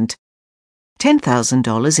employment,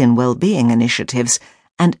 $10,000 in well-being initiatives,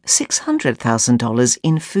 and $600,000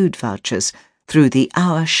 in food vouchers through the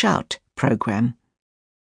Our Shout programme.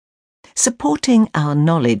 Supporting our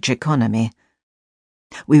knowledge economy.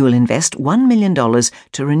 We will invest $1 million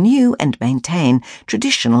to renew and maintain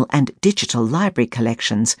traditional and digital library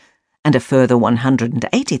collections, and a further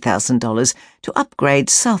 $180,000 to upgrade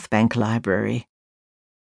Southbank Library.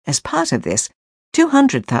 As part of this,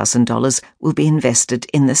 $200,000 will be invested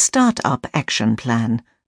in the Start-up Action Plan.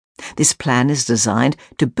 This plan is designed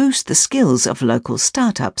to boost the skills of local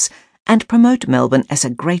startups and promote Melbourne as a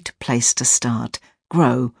great place to start,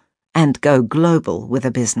 grow, and go global with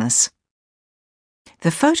a business.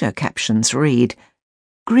 The photo captions read,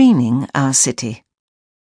 "Greening our city,"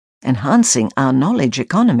 "Enhancing our knowledge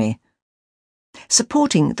economy,"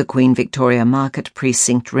 "Supporting the Queen Victoria Market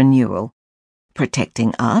Precinct renewal,"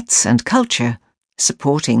 "Protecting arts and culture,"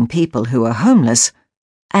 "Supporting people who are homeless,"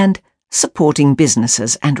 and "Supporting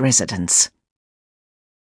businesses and residents."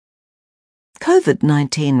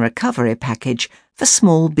 COVID-19 recovery package for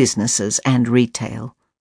small businesses and retail.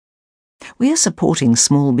 We are supporting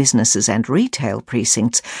small businesses and retail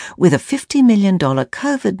precincts with a $50 million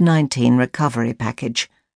COVID-19 recovery package.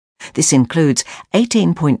 This includes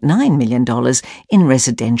 $18.9 million in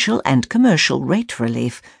residential and commercial rate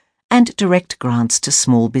relief and direct grants to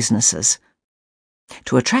small businesses.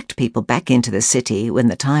 To attract people back into the city when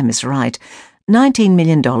the time is right, $19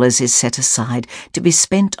 million is set aside to be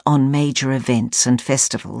spent on major events and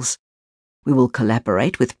festivals. We will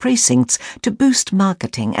collaborate with precincts to boost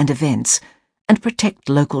marketing and events and protect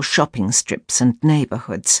local shopping strips and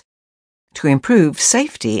neighbourhoods. To improve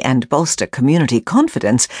safety and bolster community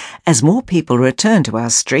confidence as more people return to our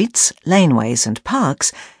streets, laneways and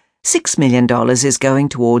parks, $6 million is going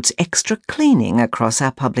towards extra cleaning across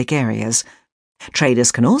our public areas.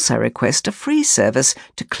 Traders can also request a free service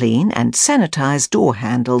to clean and sanitise door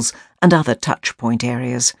handles and other touchpoint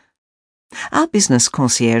areas. Our business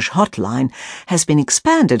concierge hotline has been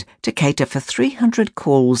expanded to cater for 300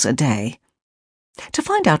 calls a day. To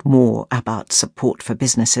find out more about support for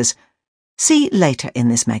businesses, see later in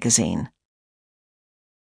this magazine.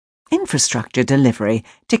 Infrastructure delivery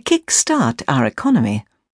to kick-start our economy.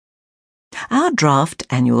 Our draft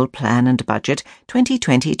annual plan and budget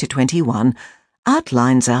 2020 to 21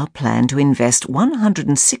 outlines our plan to invest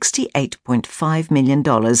 $168.5 million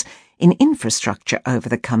in infrastructure over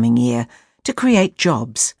the coming year to create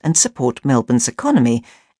jobs and support Melbourne's economy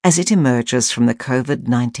as it emerges from the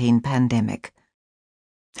COVID-19 pandemic.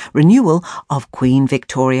 Renewal of Queen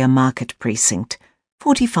Victoria Market Precinct,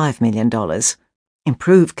 $45 million.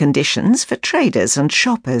 Improve conditions for traders and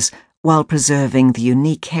shoppers while preserving the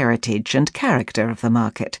unique heritage and character of the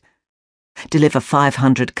market. Deliver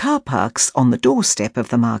 500 car parks on the doorstep of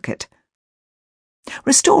the market.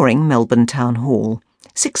 Restoring Melbourne Town Hall,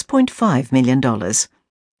 $6.5 million.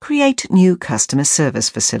 Create new customer service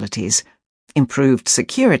facilities, improved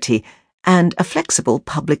security, and a flexible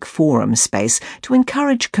public forum space to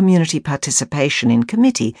encourage community participation in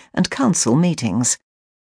committee and council meetings.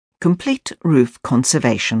 Complete roof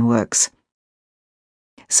conservation works.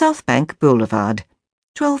 Southbank Boulevard,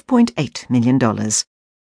 $12.8 million.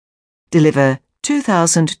 Deliver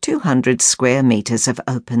 2,200 square metres of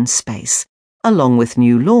open space, along with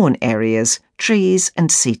new lawn areas, trees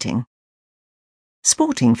and seating.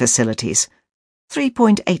 Sporting facilities,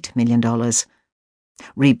 $3.8 million.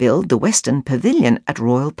 Rebuild the Western Pavilion at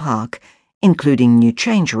Royal Park, including new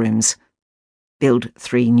change rooms. Build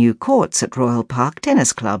 3 new courts at Royal Park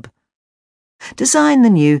Tennis Club. Design the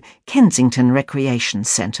new Kensington Recreation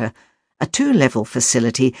Centre, a 2-level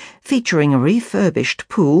facility featuring a refurbished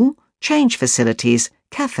pool, change facilities,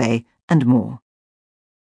 cafe and more.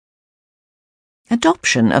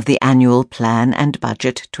 Adoption of the Annual Plan and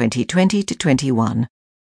Budget 2020 to 21.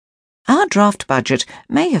 Our draft budget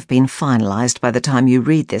may have been finalised by the time you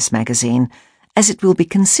read this magazine, as it will be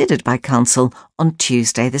considered by Council on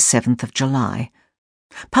Tuesday the 7th of July.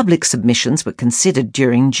 Public submissions were considered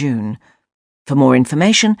during June. For more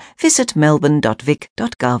information, visit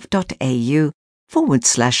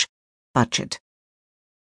melbourne.vic.gov.au/budget.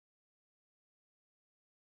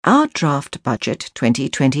 Our draft budget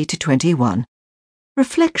 2020 to 21.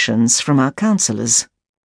 Reflections from our councillors.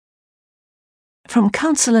 From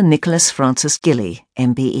Councillor Nicholas Francis Gilly,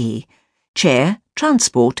 MBE, Chair,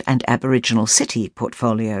 Transport and Aboriginal City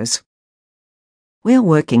Portfolios. We are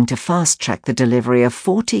working to fast-track the delivery of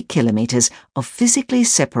 40 kilometres of physically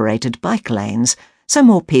separated bike lanes so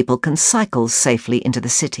more people can cycle safely into the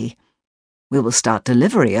city. We will start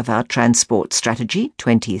delivery of our Transport Strategy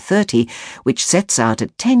 2030, which sets out a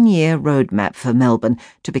 10-year roadmap for Melbourne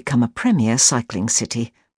to become a premier cycling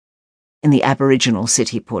city. In the Aboriginal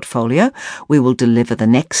City Portfolio, we will deliver the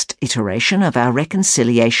next iteration of our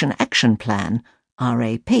Reconciliation Action Plan,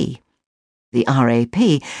 RAP. The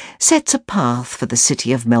RAP sets a path for the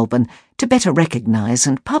City of Melbourne to better recognise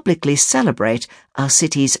and publicly celebrate our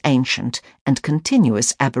city's ancient and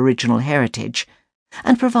continuous Aboriginal heritage,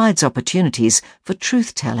 and provides opportunities for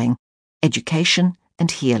truth-telling, education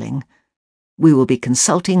and healing. We will be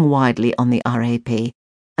consulting widely on the RAP,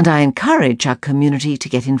 and I encourage our community to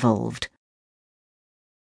get involved.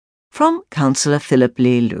 From Councillor Philip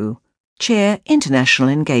Lee Lu, Chair, International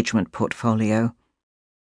Engagement Portfolio.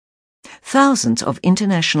 Thousands of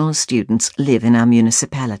international students live in our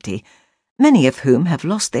municipality, many of whom have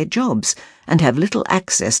lost their jobs and have little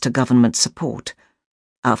access to government support.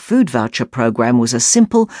 Our food voucher program was a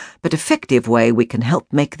simple but effective way we can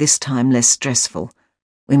help make this time less stressful.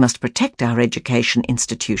 We must protect our education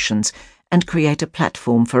institutions and create a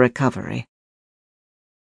platform for recovery.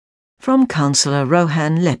 From Councillor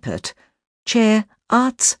Rohan Leppert, Chair,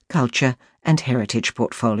 Arts, Culture and Heritage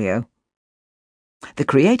Portfolio. The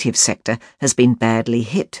creative sector has been badly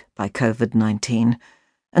hit by COVID-19,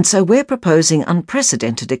 and so we're proposing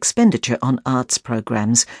unprecedented expenditure on arts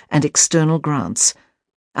programs and external grants.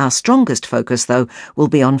 Our strongest focus, though, will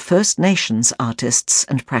be on First Nations artists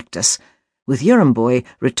and practice, with Yurrumboi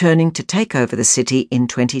returning to take over the city in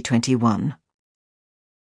 2021.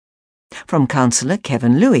 From Councillor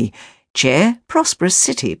Kevin Louis, Chair, Prosperous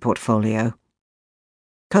City Portfolio.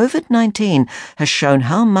 COVID-19 has shown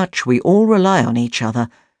how much we all rely on each other,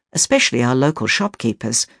 especially our local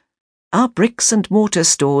shopkeepers. Our bricks and mortar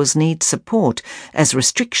stores need support as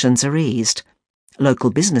restrictions are eased.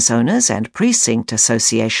 Local business owners and precinct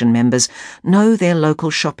association members know their local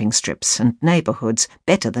shopping strips and neighbourhoods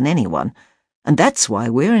better than anyone, and that's why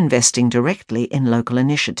we're investing directly in local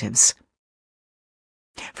initiatives.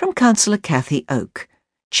 From Councillor Cathy Oak,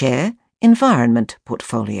 Chair, Environment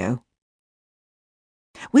Portfolio.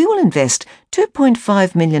 We will invest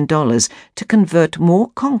 $2.5 million to convert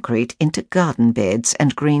more concrete into garden beds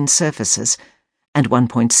and green surfaces, and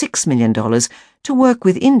 $1.6 million to work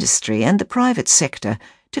with industry and the private sector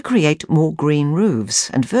to create more green roofs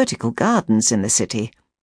and vertical gardens in the city.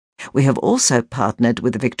 We have also partnered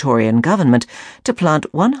with the Victorian Government to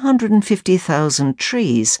plant 150,000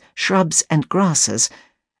 trees, shrubs and grasses,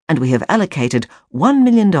 and we have allocated $1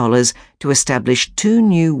 million to establish 2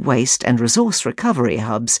 new waste and resource recovery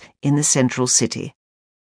hubs in the central city.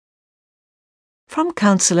 From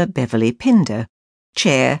Councillor Beverly Pinder,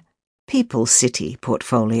 Chair, People City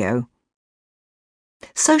Portfolio.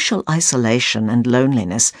 Social isolation and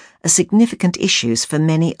loneliness are significant issues for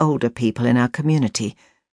many older people in our community,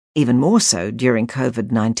 even more so during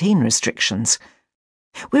COVID-19 restrictions.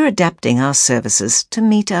 We're adapting our services to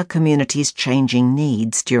meet our community's changing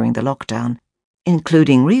needs during the lockdown,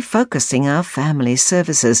 including refocusing our family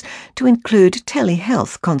services to include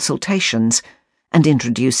telehealth consultations and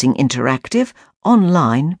introducing interactive,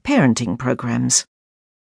 online parenting programs.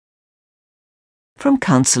 From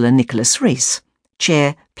Councillor Nicholas Rees,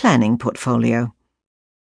 Chair, Planning Portfolio.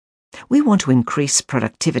 We want to increase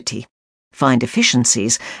productivity, find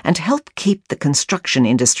efficiencies and help keep the construction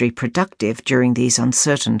industry productive during these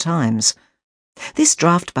uncertain times. This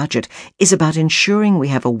draft budget is about ensuring we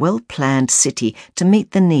have a well-planned city to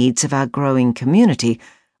meet the needs of our growing community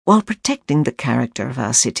while protecting the character of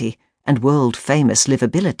our city and world-famous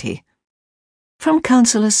livability. From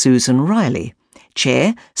Councillor Susan Riley,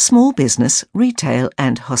 Chair, Small Business, Retail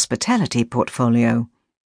and Hospitality Portfolio.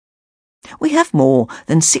 We have more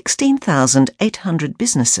than 16,800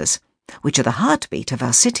 businesses, which are the heartbeat of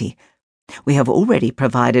our city. We have already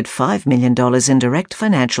provided $5 million in direct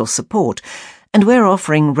financial support, and we're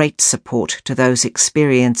offering rate support to those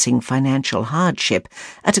experiencing financial hardship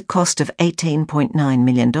at a cost of $18.9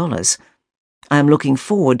 million. I am looking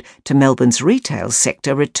forward to Melbourne's retail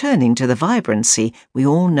sector returning to the vibrancy we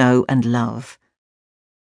all know and love.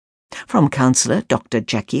 From Councillor Dr.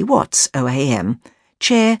 Jackie Watts, OAM,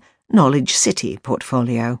 Chair, Knowledge City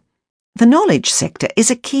Portfolio. The knowledge sector is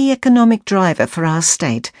a key economic driver for our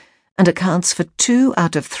state and accounts for 2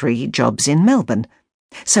 out of 3 jobs in Melbourne.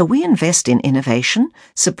 So we invest in innovation,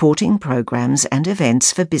 supporting programs and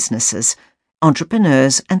events for businesses,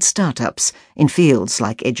 entrepreneurs and startups in fields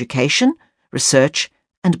like education, research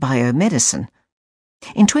and biomedicine.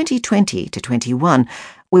 In 2020 to 21,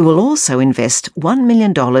 we will also invest $1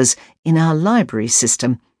 million in our library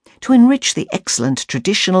system to enrich the excellent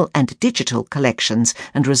traditional and digital collections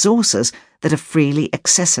and resources that are freely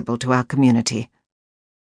accessible to our community.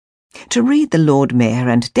 To read the Lord Mayor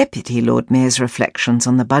and Deputy Lord Mayor's reflections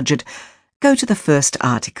on the budget, go to the first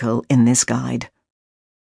article in this guide.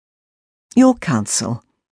 Your Council.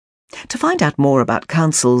 To find out more about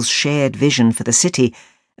Council's shared vision for the city,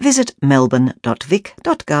 visit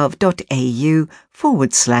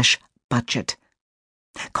melbourne.vic.gov.au/budget. budget.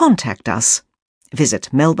 Contact us.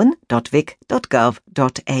 Visit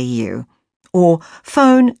melbourne.vic.gov.au or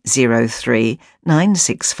phone 03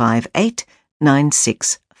 9658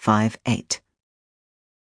 9658.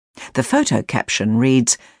 The photo caption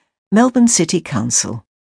reads, Melbourne City Council.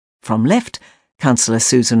 From left, Councillor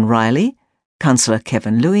Susan Riley, Councillor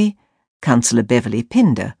Kevin Louis, Councillor Beverly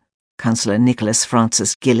Pinder, Councillor Nicholas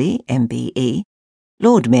Francis Gilly, MBE,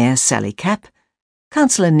 Lord Mayor Sally Capp,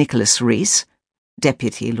 Councillor Nicholas Rees,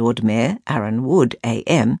 Deputy Lord Mayor Aaron Wood,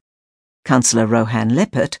 AM, Councillor Rohan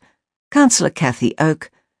Leppert, Councillor Kathy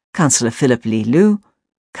Oak, Councillor Philip Lee Liu,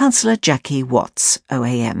 Councillor Jackie Watts,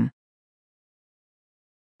 OAM.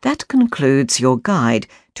 That concludes your guide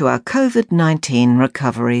to our COVID-19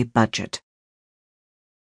 recovery budget.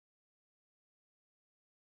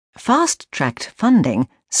 Fast-tracked funding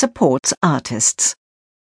supports artists.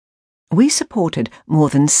 We supported more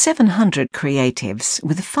than 700 creatives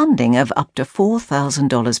with funding of up to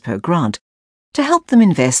 $4,000 per grant to help them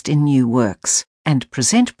invest in new works and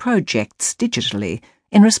present projects digitally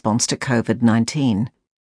in response to COVID-19.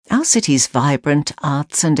 Our city's vibrant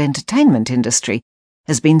arts and entertainment industry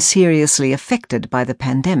has been seriously affected by the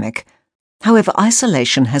pandemic. However,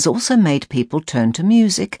 isolation has also made people turn to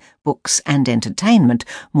music, books and entertainment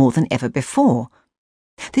more than ever before.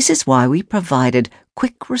 This is why we provided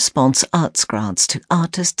quick response arts grants to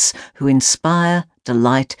artists who inspire,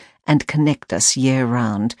 delight and connect us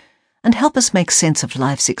year-round and help us make sense of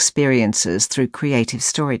life's experiences through creative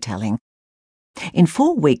storytelling. In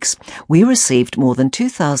 4 weeks, we received more than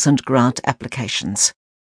 2,000 grant applications.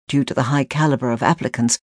 Due to the high calibre of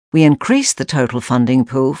applicants, we increased the total funding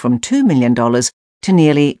pool from $2 million to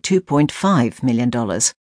nearly $2.5 million.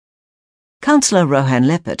 Councillor Rohan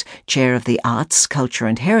Leppert, Chair of the Arts, Culture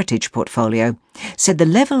and Heritage Portfolio, said the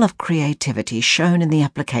level of creativity shown in the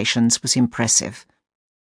applications was impressive.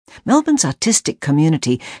 Melbourne's artistic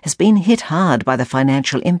community has been hit hard by the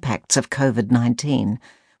financial impacts of COVID-19,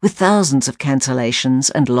 with thousands of cancellations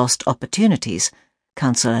and lost opportunities,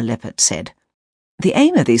 Councillor Leppert said. The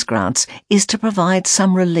aim of these grants is to provide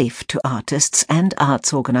some relief to artists and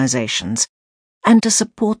arts organisations and to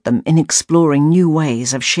support them in exploring new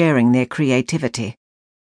ways of sharing their creativity.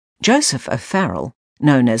 Joseph O'Farrell,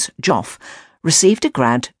 known as Joff, received a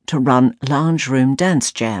grant to run Lounge Room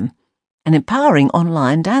Dance Jam, an empowering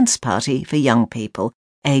online dance party for young people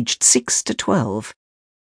aged 6 to 12.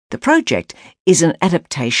 The project is an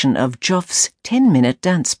adaptation of Joff's 10-minute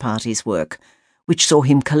dance parties work, which saw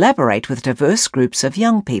him collaborate with diverse groups of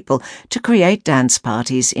young people to create dance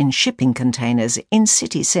parties in shipping containers in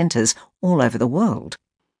city centres all over the world.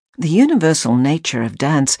 The universal nature of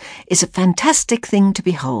dance is a fantastic thing to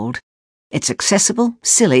behold. It's accessible,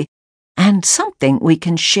 silly, and something we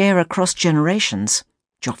can share across generations,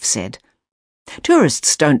 Joff said.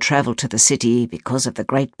 Tourists don't travel to the city because of the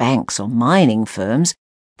great banks or mining firms.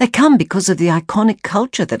 They come because of the iconic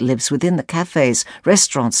culture that lives within the cafes,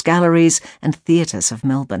 restaurants, galleries and theatres of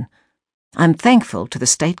Melbourne. I'm thankful to the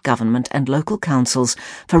state government and local councils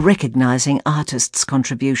for recognising artists'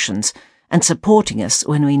 contributions and supporting us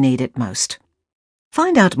when we need it most.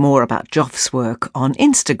 Find out more about Joff's work on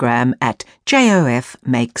Instagram at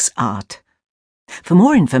JOFmakesArt. For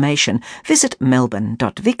more information, visit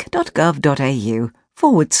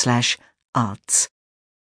melbourne.vic.gov.au/arts.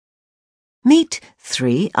 Meet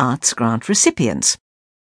 3 arts grant recipients.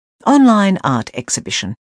 Online art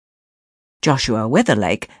exhibition. Joshua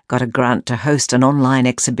Weatherlake got a grant to host an online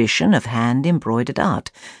exhibition of hand-embroidered art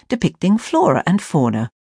depicting flora and fauna.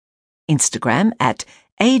 Instagram at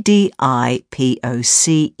ADIPOCERE.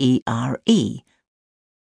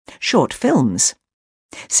 Short films.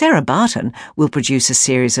 Sarah Barton will produce a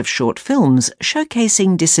series of short films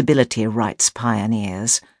showcasing disability rights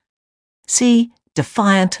pioneers. See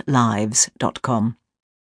defiantlives.com.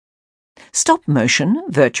 Stop-motion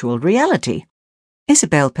virtual reality.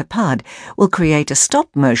 Isabelle Pepard will create a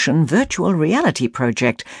stop-motion virtual reality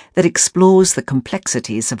project that explores the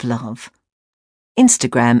complexities of love.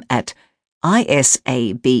 Instagram at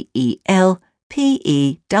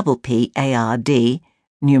ISABELPEPPARD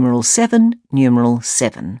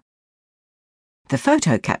 #7. The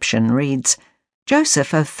photo caption reads,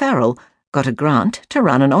 Joseph O'Farrell got a grant to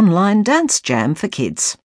run an online dance jam for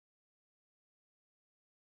kids.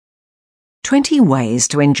 20 ways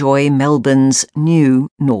to enjoy Melbourne's new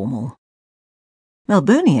normal.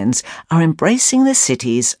 Melburnians are embracing the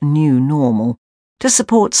city's new normal to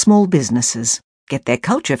support small businesses, get their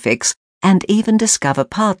culture fix, and even discover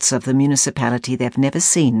parts of the municipality they've never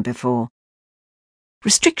seen before.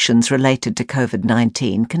 Restrictions related to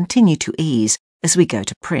COVID-19 continue to ease as we go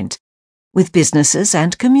to print, with businesses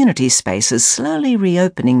and community spaces slowly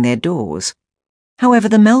reopening their doors. However,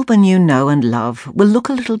 the Melbourne you know and love will look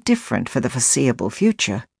a little different for the foreseeable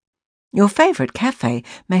future. Your favourite cafe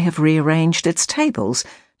may have rearranged its tables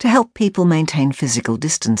to help people maintain physical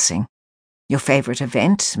distancing. Your favourite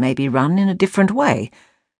event may be run in a different way.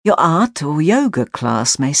 Your art or yoga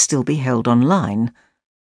class may still be held online.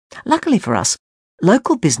 Luckily for us,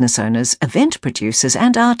 local business owners, event producers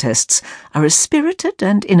and artists are a spirited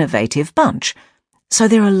and innovative bunch, so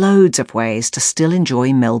there are loads of ways to still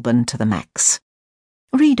enjoy Melbourne to the max.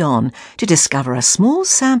 Read on to discover a small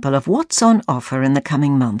sample of what's on offer in the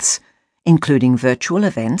coming months, including virtual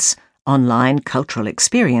events, online cultural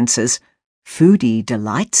experiences, foodie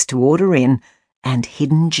delights to order in, and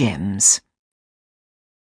hidden gems.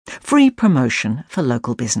 Free promotion for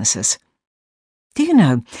local businesses. Do you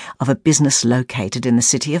know of a business located in the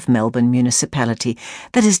City of Melbourne municipality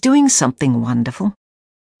that is doing something wonderful?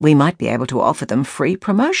 We might be able to offer them free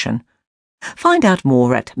promotion. Find out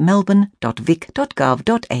more at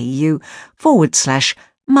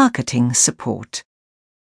melbourne.vic.gov.au/marketing support.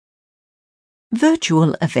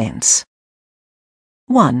 Virtual events.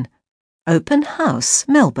 1. Open House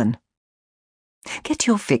Melbourne. Get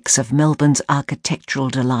your fix of Melbourne's architectural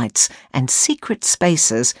delights and secret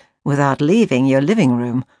spaces without leaving your living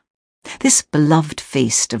room. This beloved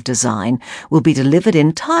feast of design will be delivered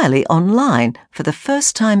entirely online for the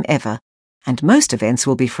first time ever, and most events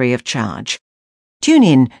will be free of charge. Tune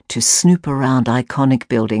in to snoop around iconic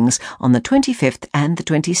buildings on the 25th and the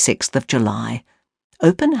 26th of July.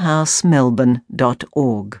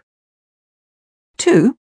 openhousemelbourne.org.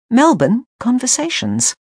 2. Melbourne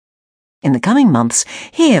Conversations. In the coming months,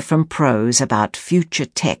 hear from pros about future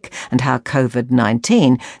tech and how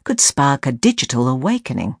COVID-19 could spark a digital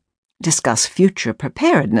awakening. Discuss future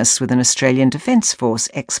preparedness with an Australian Defence Force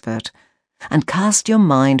expert, and cast your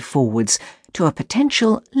mind forwards to a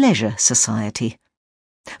potential leisure society.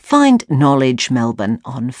 Find Knowledge Melbourne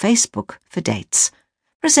on Facebook for dates,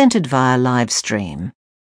 presented via live stream.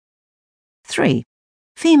 3.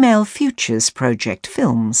 Female Futures Project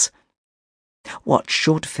films. Watch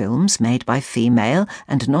short films made by female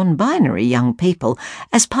and non-binary young people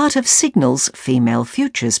as part of Signal's Female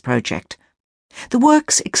Futures project. The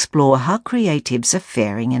works explore how creatives are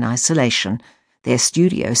faring in isolation, their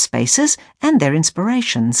studio spaces and their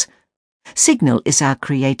inspirations. Signal is our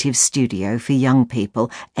creative studio for young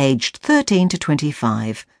people aged 13 to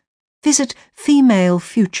 25. Visit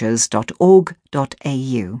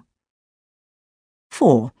femalefutures.org.au.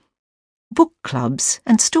 4. Book clubs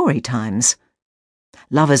and story times.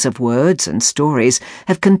 Lovers of words and stories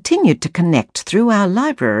have continued to connect through our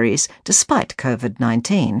libraries despite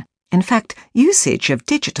COVID-19. In fact, usage of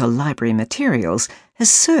digital library materials has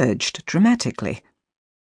surged dramatically.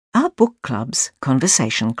 Our book clubs,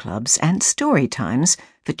 conversation clubs and story times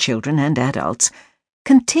for children and adults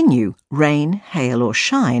continue rain, hail or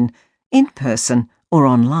shine, in person or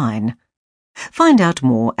online. Find out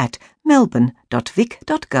more at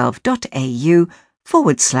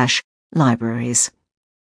melbourne.vic.gov.au/libraries.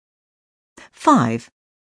 5.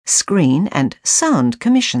 Screen and sound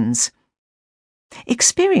commissions.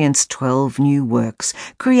 Experience 12 new works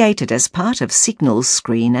created as part of Signal's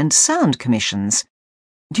Screen and Sound Commissions.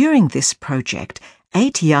 During this project,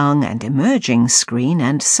 8 young and emerging screen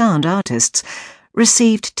and sound artists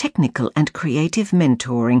received technical and creative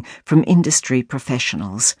mentoring from industry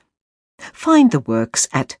professionals. Find the works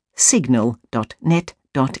at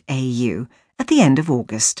signal.net.au at the end of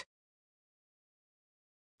August.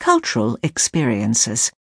 Cultural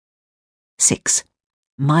experiences. 6.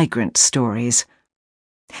 Migrant stories.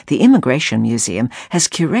 The Immigration Museum has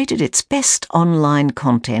curated its best online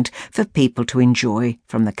content for people to enjoy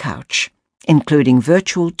from the couch, including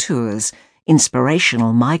virtual tours,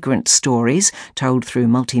 inspirational migrant stories told through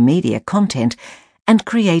multimedia content, and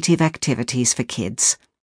creative activities for kids.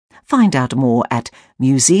 Find out more at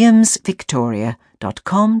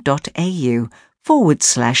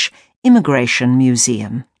museumsvictoria.com.au/Immigration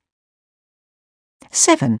Museum.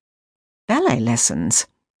 7. Ballet lessons.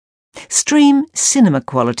 Stream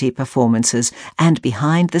cinema-quality performances and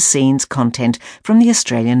behind-the-scenes content from the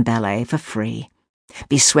Australian Ballet for free.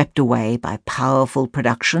 Be swept away by powerful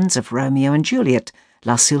productions of Romeo and Juliet,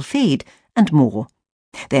 La Sylphide, and more.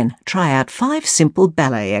 Then try out 5 simple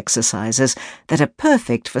ballet exercises that are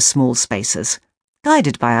perfect for small spaces,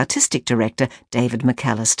 guided by Artistic Director David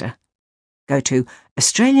McAllister. Go to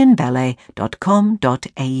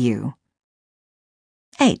australianballet.com.au.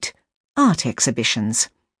 8. Art exhibitions.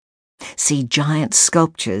 See giant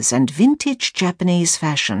sculptures and vintage Japanese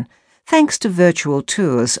fashion, thanks to virtual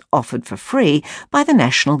tours offered for free by the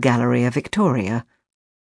National Gallery of Victoria.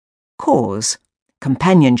 Cause,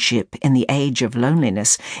 Companionship in the Age of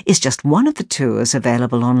Loneliness, is just one of the tours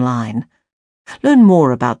available online. Learn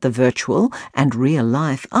more about the virtual and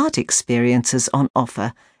real-life art experiences on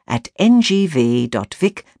offer at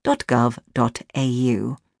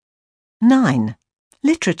ngv.vic.gov.au. 9.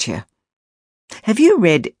 Literature. Have you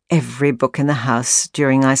read every book in the house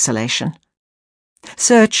during isolation?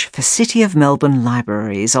 Search for City of Melbourne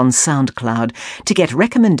Libraries on SoundCloud to get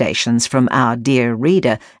recommendations from our Dear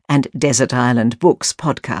Reader and Desert Island Books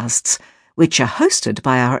podcasts, which are hosted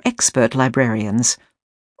by our expert librarians.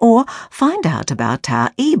 Or find out about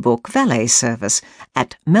our e-book valet service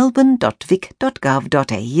at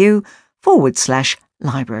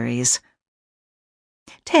melbourne.vic.gov.au/libraries.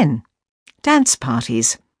 10. Dance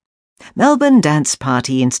parties. Melbourne Dance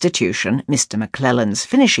Party Institution, Mr. McClelland's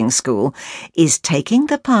finishing school, is taking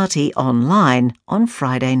the party online on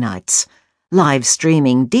Friday nights, live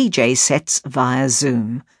streaming DJ sets via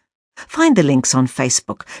Zoom. Find the links on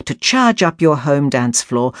Facebook to charge up your home dance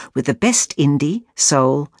floor with the best indie,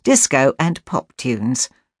 soul, disco and pop tunes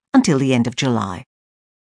until the end of July.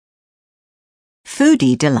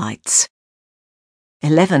 Foodie delights.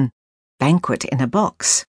 11. Banquet in a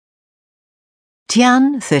box.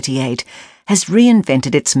 Tian 38 has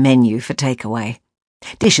reinvented its menu for takeaway.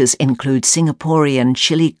 Dishes include Singaporean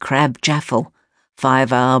chili crab jaffle,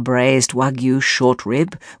 5-hour braised Wagyu short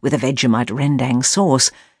rib with a Vegemite rendang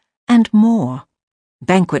sauce, and more.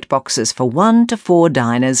 Banquet boxes for 1 to 4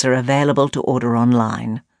 diners are available to order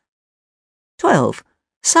online. 12.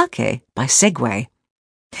 Sake by Segway.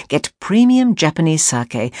 Get premium Japanese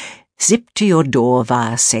sake zipped to your door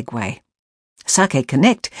via Segway. Sake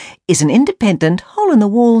Connect is an independent,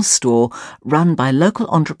 hole-in-the-wall store run by local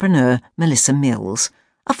entrepreneur Melissa Mills,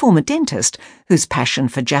 a former dentist whose passion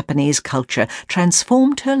for Japanese culture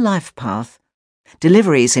transformed her life path.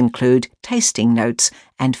 Deliveries include tasting notes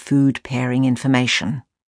and food pairing information.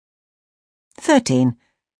 13.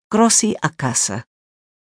 Grossi a Casa.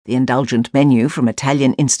 The indulgent menu from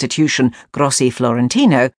Italian institution Grossi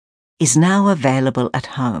Florentino is now available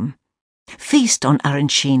at home. Feast on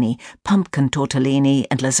arancini, pumpkin tortellini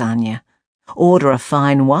and lasagna. Order a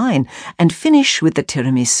fine wine and finish with the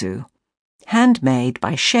tiramisu. Handmade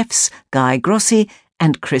by chefs Guy Grossi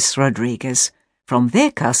and Chris Rodriguez. From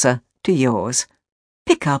their casa to yours.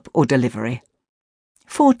 Pick up or delivery.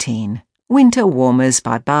 14. Winter Warmers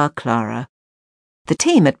by Bar Clara. The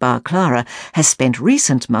team at Bar Clara has spent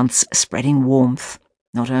recent months spreading warmth,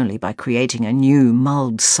 not only by creating a new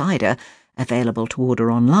mulled cider, available to order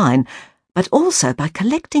online, but also by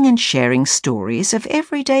collecting and sharing stories of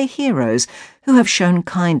everyday heroes who have shown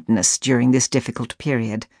kindness during this difficult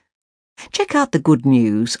period. Check out the good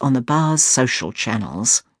news on the bar's social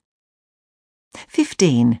channels.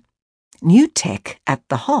 15. New tech at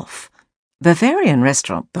the Hof. Bavarian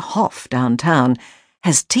restaurant The Hof downtown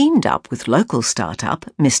has teamed up with local startup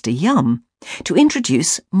Mr. Yum to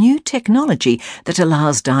introduce new technology that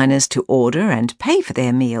allows diners to order and pay for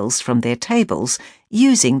their meals from their tables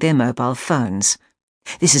using their mobile phones.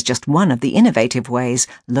 This is just one of the innovative ways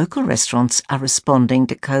local restaurants are responding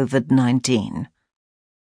to COVID-19.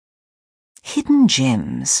 Hidden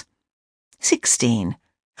gems. 16.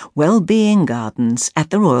 Well-being gardens at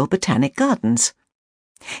the Royal Botanic Gardens.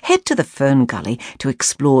 Head to the Fern Gully to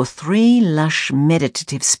explore 3 lush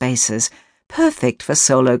meditative spaces, perfect for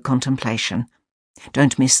solo contemplation.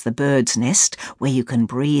 Don't miss the Bird's Nest, where you can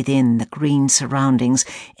breathe in the green surroundings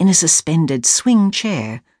in a suspended swing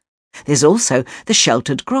chair. There's also the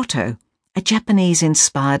Sheltered Grotto, a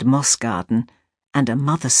Japanese-inspired moss garden, and a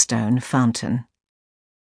Motherstone fountain.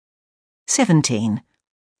 17.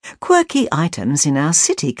 Quirky items in our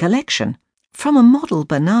city collection. From a model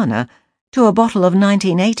banana to a bottle of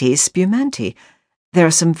 1980s Spumante, there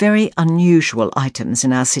are some very unusual items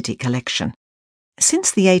in our city collection.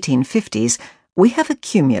 Since the 1850s, we have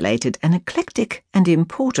accumulated an eclectic and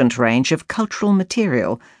important range of cultural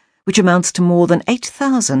material, which amounts to more than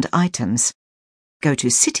 8,000 items. Go to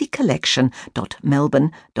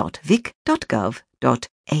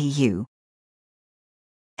citycollection.melbourne.vic.gov.au.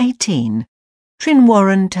 18.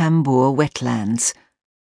 Trinwarren Tambour Wetlands.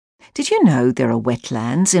 Did you know there are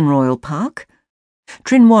wetlands in Royal Park?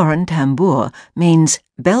 Trinwarren Tambour means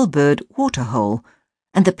bellbird waterhole,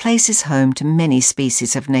 and the place is home to many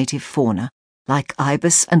species of native fauna, like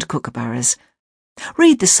ibis and kookaburras.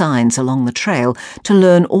 Read the signs along the trail to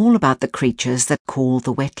learn all about the creatures that call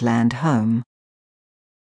the wetland home.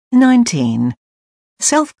 19.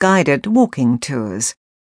 Self-guided walking tours.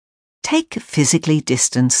 Take physically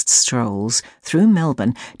distanced strolls through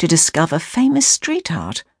Melbourne to discover famous street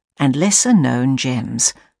art and lesser-known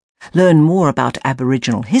gems. Learn more about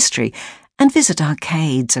Aboriginal history and visit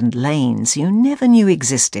arcades and lanes you never knew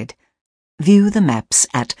existed. View the maps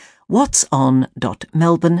at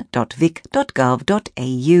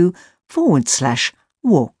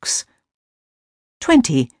whatson.melbourne.vic.gov.au/walks.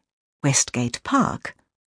 20. Westgate Park.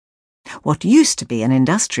 What used to be an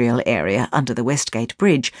industrial area under the Westgate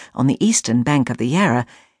Bridge on the eastern bank of the Yarra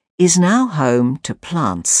is now home to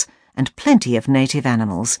plants and plenty of native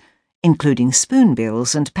animals, including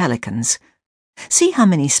spoonbills and pelicans. See how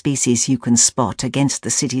many species you can spot against the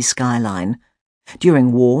city skyline.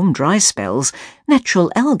 During warm, dry spells,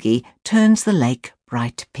 natural algae turns the lake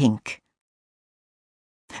bright pink.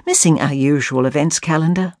 Missing our usual events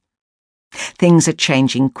calendar? Things are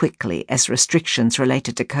changing quickly as restrictions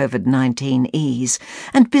related to COVID-19 ease,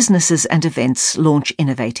 and businesses and events launch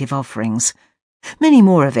innovative offerings. Many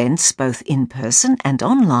more events, both in person and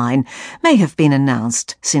online, may have been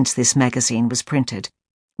announced since this magazine was printed.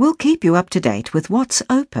 We'll keep you up to date with what's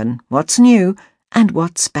open, what's new, and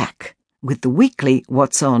what's back, with the weekly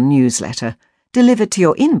What's On newsletter, delivered to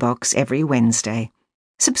your inbox every Wednesday.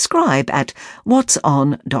 Subscribe at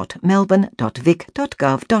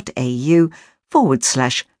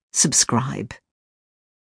whatson.melbourne.vic.gov.au/subscribe.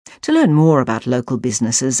 To learn more about local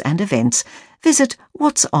businesses and events, visit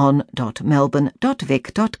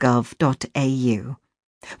whatson.melbourne.vic.gov.au.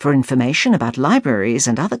 For information about libraries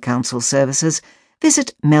and other council services,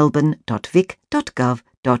 visit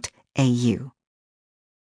melbourne.vic.gov.au.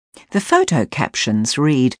 The photo captions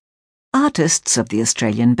read, Artists of the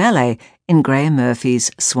Australian Ballet in Graham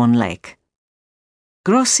Murphy's Swan Lake.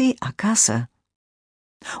 Grossi a casa.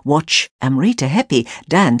 Watch Amrita Hepi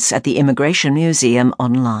dance at the Immigration Museum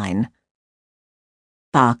online.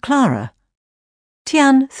 Bar Clara,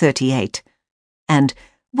 Tian 38, and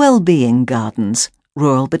Wellbeing Gardens,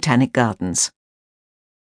 Royal Botanic Gardens.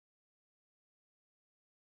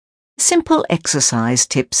 Simple exercise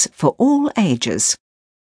tips for all ages.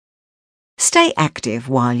 Stay active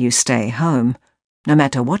while you stay home, no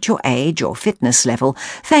matter what your age or fitness level,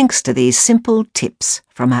 thanks to these simple tips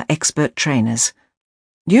from our expert trainers.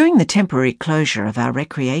 During the temporary closure of our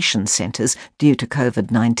recreation centres due to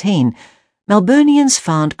COVID-19, Melburnians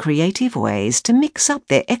found creative ways to mix up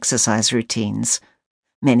their exercise routines.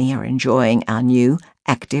 Many are enjoying our new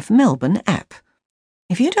Active Melbourne app.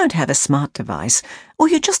 If you don't have a smart device, or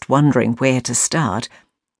you're just wondering where to start,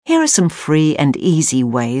 here are some free and easy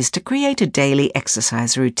ways to create a daily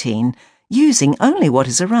exercise routine using only what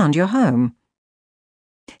is around your home.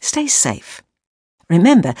 Stay safe.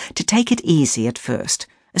 Remember to take it easy at first,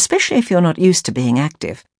 especially if you're not used to being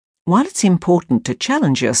active. While it's important to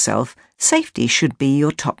challenge yourself, safety should be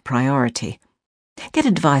your top priority. Get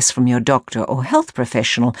advice from your doctor or health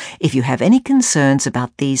professional if you have any concerns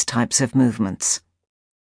about these types of movements.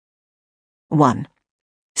 1.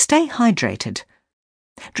 Stay hydrated.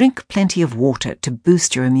 Drink plenty of water to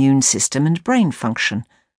boost your immune system and brain function.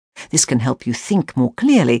 This can help you think more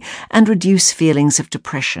clearly and reduce feelings of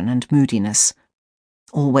depression and moodiness.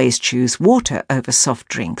 Always choose water over soft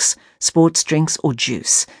drinks, sports drinks or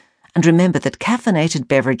juice. And remember that caffeinated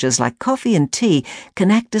beverages like coffee and tea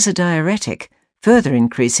can act as a diuretic, further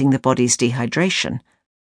increasing the body's dehydration.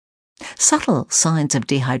 Subtle signs of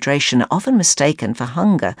dehydration are often mistaken for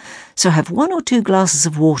hunger, so have 1 or 2 glasses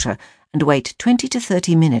of water and wait 20 to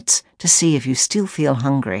 30 minutes to see if you still feel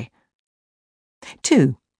hungry.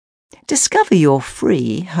 2. Discover your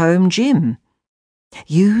free home gym.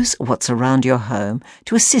 Use what's around your home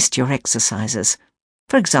to assist your exercises.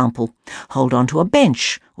 For example, hold onto a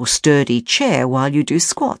bench or sturdy chair while you do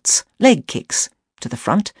squats, leg kicks, to the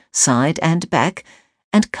front, side and back,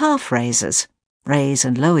 and calf raises. Raise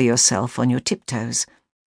and lower yourself on your tiptoes.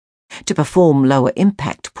 To perform lower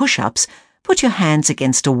impact push-ups, put your hands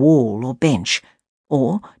against a wall or bench,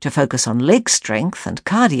 or to focus on leg strength and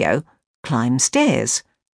cardio, climb stairs.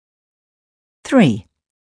 3.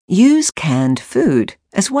 Use canned food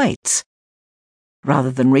as weights. Rather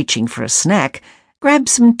than reaching for a snack, grab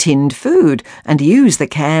some tinned food and use the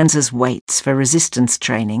cans as weights for resistance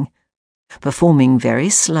training. Performing very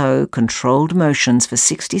slow, controlled motions for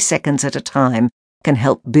 60 seconds at a time can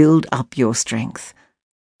help build up your strength.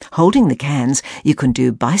 Holding the cans, you can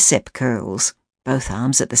do bicep curls, both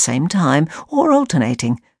arms at the same time or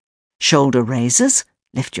alternating. Shoulder raises,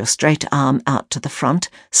 lift your straight arm out to the front,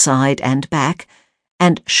 side and back,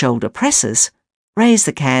 and shoulder presses, raise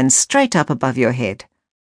the cans straight up above your head.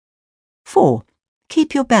 4.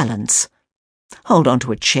 Keep your balance. Hold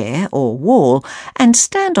onto a chair or wall and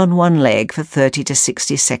stand on one leg for 30 to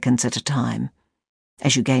 60 seconds at a time.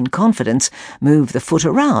 As you gain confidence, move the foot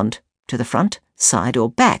around, to the front, side or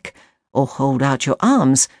back, or hold out your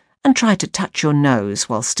arms and try to touch your nose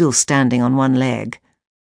while still standing on one leg.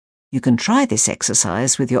 You can try this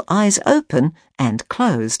exercise with your eyes open and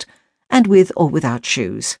closed, and with or without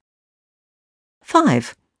shoes.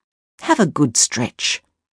 5. Have a good stretch.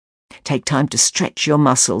 Take time to stretch your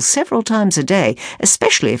muscles several times a day,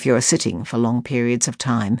 especially if you are sitting for long periods of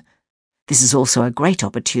time. This is also a great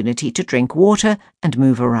opportunity to drink water and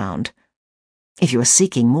move around. If you are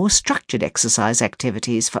seeking more structured exercise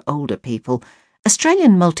activities for older people,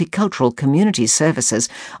 Australian Multicultural Community Services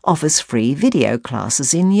offers free video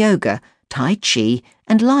classes in yoga, tai chi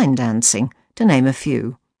and line dancing, to name a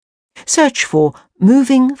few. Search for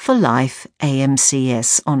Moving for Life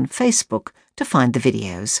AMCS on Facebook to find the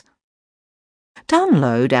videos.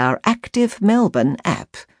 Download our Active Melbourne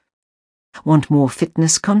app. Want more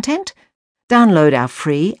fitness content? Download our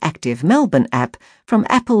free Active Melbourne app from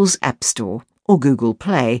Apple's App Store or Google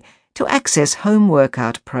Play to access home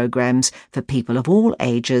workout programs for people of all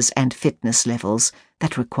ages and fitness levels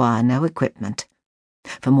that require no equipment.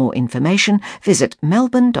 For more information, visit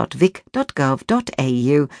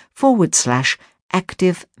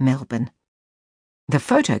melbourne.vic.gov.au/Active Melbourne. The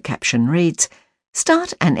photo caption reads,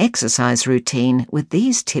 "Start an exercise routine with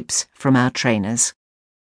these tips from our trainers."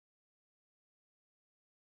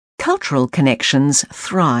 Cultural connections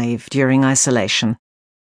thrive during isolation.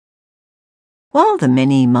 While the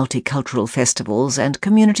many multicultural festivals and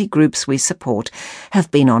community groups we support have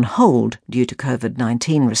been on hold due to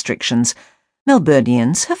COVID-19 restrictions,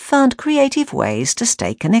 Melburnians have found creative ways to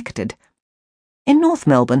stay connected. In North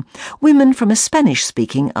Melbourne, women from a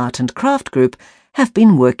Spanish-speaking art and craft group have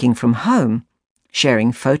been working from home,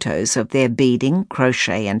 sharing photos of their beading,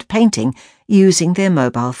 crochet and painting using their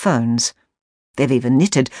mobile phones. They've even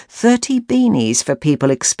knitted 30 beanies for people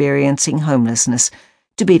experiencing homelessness,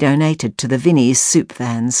 to be donated to the Vinnie's soup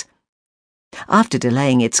vans. After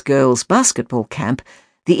delaying its girls' basketball camp,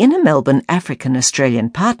 the Inner Melbourne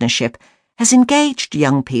African-Australian Partnership has engaged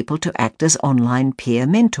young people to act as online peer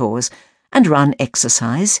mentors and run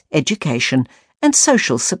exercise, education and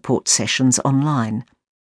social support sessions online.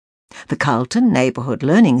 The Carlton Neighbourhood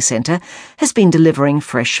Learning Centre has been delivering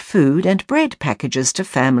fresh food and bread packages to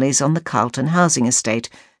families on the Carlton housing estate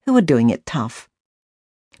who are doing it tough.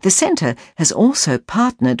 The centre has also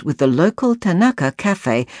partnered with the local Tanaka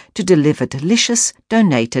Cafe to deliver delicious,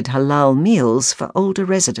 donated halal meals for older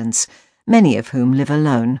residents, many of whom live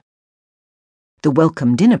alone. The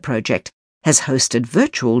Welcome Dinner Project has hosted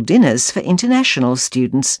virtual dinners for international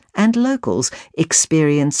students and locals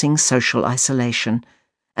experiencing social isolation,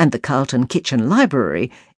 and the Carlton Kitchen Library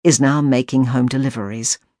is now making home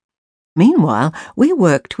deliveries. Meanwhile, we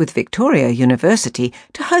worked with Victoria University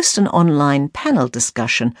to host an online panel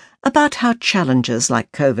discussion about how challenges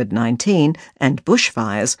like COVID-19 and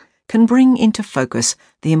bushfires can bring into focus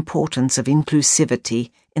the importance of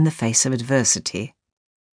inclusivity in the face of adversity.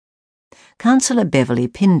 Councillor Beverly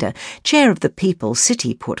Pinder, chair of the People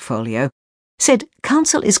City portfolio, said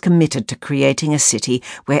Council is committed to creating a city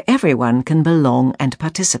where everyone can belong and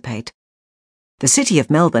participate. The City of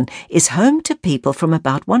Melbourne is home to people from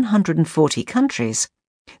about 140 countries.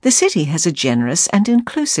 The city has a generous and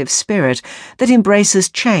inclusive spirit that embraces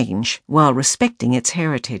change while respecting its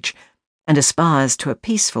heritage and aspires to a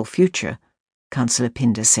peaceful future, Councillor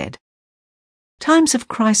Pinder said. Times of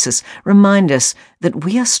crisis remind us that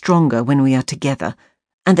we are stronger when we are together,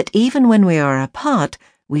 and that even when we are apart,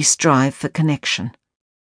 we strive for connection.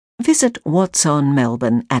 Visit What's On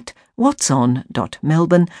Melbourne at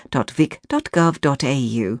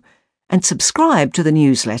whatson.melbourne.vic.gov.au and subscribe to the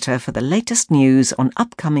newsletter for the latest news on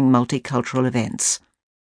upcoming multicultural events.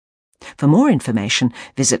 For more information,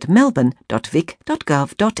 visit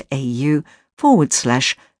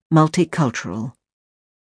melbourne.vic.gov.au/multicultural.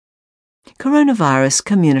 Coronavirus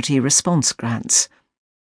Community Response Grants.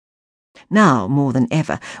 Now, more than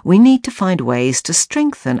ever, we need to find ways to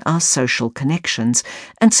strengthen our social connections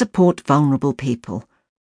and support vulnerable people.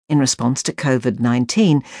 In response to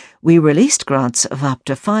COVID-19, we released grants of up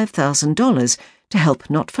to $5,000 to help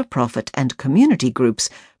not-for-profit and community groups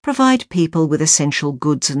provide people with essential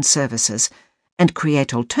goods and services, and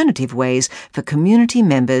create alternative ways for community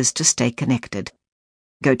members to stay connected.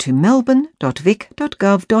 Go to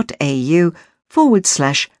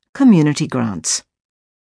melbourne.vic.gov.au/community grants.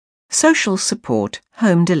 Social support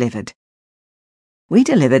home delivered. We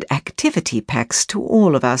delivered activity packs to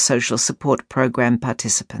all of our social support program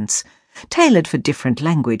participants, tailored for different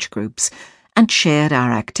language groups, and shared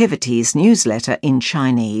our activities newsletter in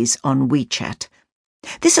Chinese on WeChat.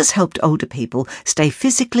 This has helped older people stay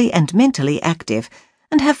physically and mentally active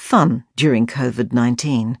and have fun during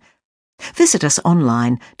COVID-19. Visit us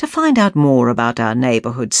online to find out more about our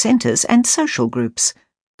neighbourhood centres and social groups.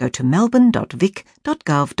 Go to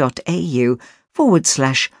melbourne.vic.gov.au/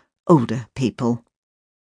 older people.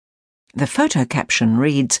 The photo caption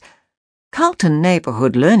reads, Carlton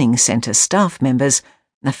Neighbourhood Learning Centre staff members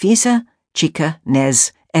Nafisa, Chika,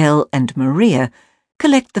 Nez, Elle and Maria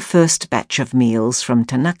collect the first batch of meals from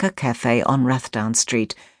Tanaka Cafe on Rathdown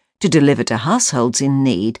Street to deliver to households in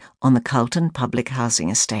need on the Carlton Public Housing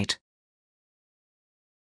Estate.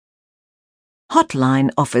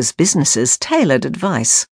 Hotline offers businesses tailored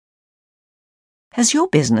advice. Has your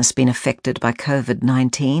business been affected by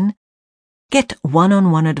COVID-19? Get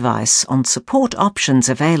one-on-one advice on support options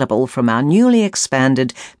available from our newly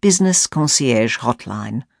expanded Business Concierge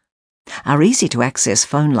hotline. Our easy-to-access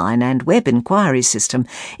phone line and web inquiry system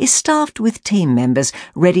is staffed with team members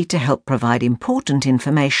ready to help provide important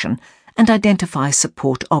information and identify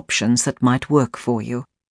support options that might work for you.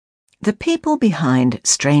 The people behind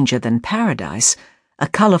Stranger Than Paradise, a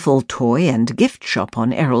colourful toy and gift shop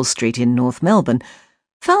on Errol Street in North Melbourne,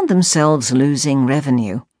 found themselves losing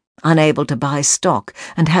revenue, unable to buy stock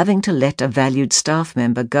and having to let a valued staff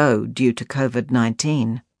member go due to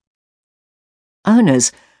COVID-19.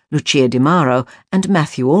 Owners Lucia Di Mauro and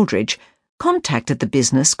Matthew Aldridge contacted the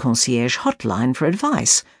Business Concierge hotline for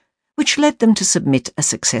advice, which led them to submit a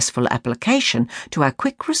successful application to our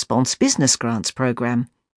Quick Response Business Grants program.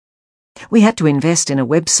 We had to invest in a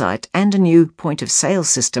website and a new point-of-sale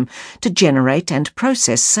system to generate and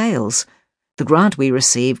process sales. The grant we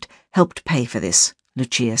received helped pay for this,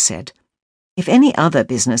 Lucia said. If any other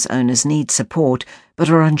business owners need support but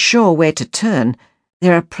are unsure where to turn,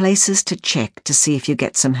 there are places to check to see if you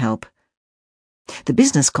get some help. The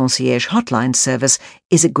Business Concierge hotline service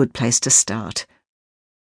is a good place to start.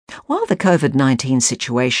 While the COVID-19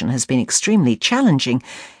 situation has been extremely challenging,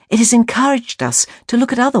 it has encouraged us to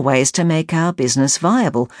look at other ways to make our business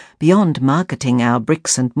viable beyond marketing our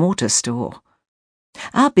bricks-and-mortar store.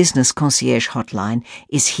 Our Business Concierge hotline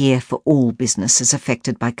is here for all businesses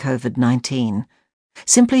affected by COVID-19.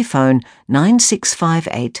 Simply phone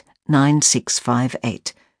 9658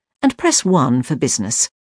 9658 and press 1 for business.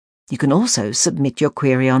 You can also submit your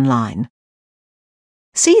query online.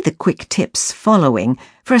 See the quick tips following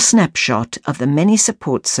for a snapshot of the many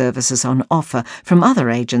support services on offer from other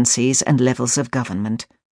agencies and levels of government.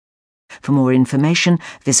 For more information,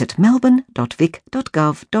 visit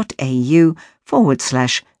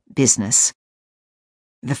melbourne.vic.gov.au/business.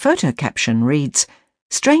 The photo caption reads,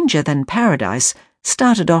 Stranger Than Paradise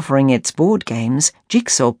started offering its board games,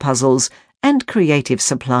 jigsaw puzzles, and creative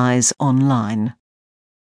supplies online.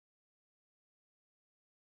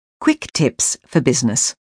 Quick tips for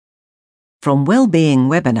business. From well-being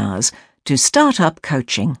webinars to start-up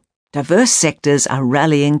coaching, diverse sectors are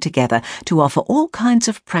rallying together to offer all kinds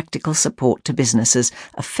of practical support to businesses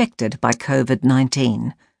affected by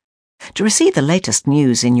COVID-19. To receive the latest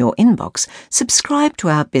news in your inbox, subscribe to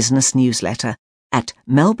our business newsletter at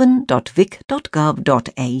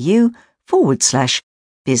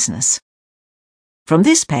melbourne.vic.gov.au/business. From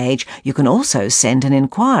this page, you can also send an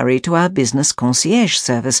inquiry to our Business Concierge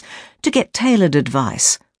service to get tailored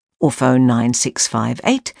advice, or phone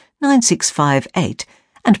 9658 9658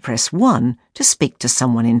 and press 1 to speak to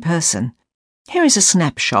someone in person. Here is a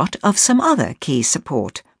snapshot of some other key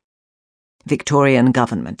support. Victorian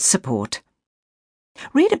Government support.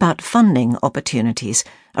 Read about funding opportunities,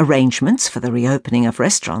 arrangements for the reopening of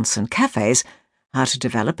restaurants and cafes, how to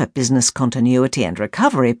develop a business continuity and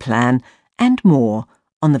recovery plan, and more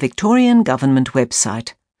on the Victorian Government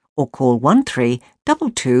website, or call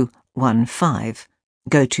 132215.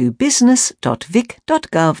 Go to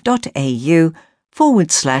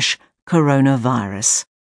business.vic.gov.au/coronavirus.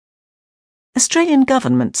 Australian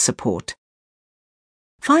Government support.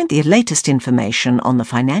 Find the latest information on the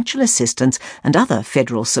financial assistance and other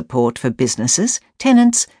federal support for businesses,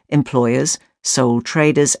 tenants, employers, sole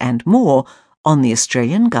traders and more on the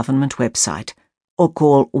Australian Government website, or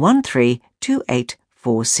call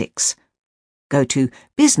 132846. Go to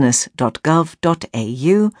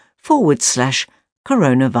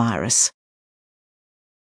business.gov.au/coronavirus.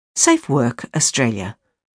 Safe Work Australia.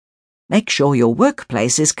 Make sure your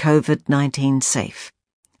workplace is COVID-19 safe.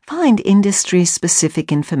 Find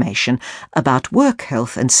industry-specific information about work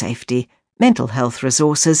health and safety, mental health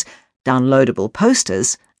resources, downloadable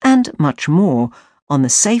posters, and much more on the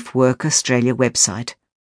Safe Work Australia website.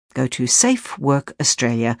 Go to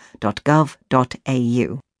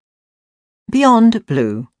safeworkaustralia.gov.au. Beyond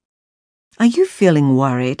Blue. Are you feeling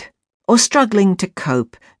worried or struggling to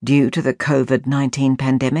cope due to the COVID-19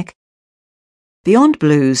 pandemic? Beyond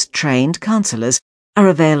Blue's trained counsellors are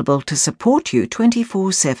available to support you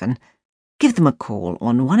 24/7. Give them a call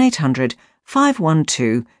on 1800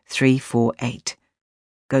 512 348.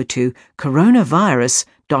 Go to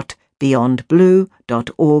coronavirus.beyondblue.com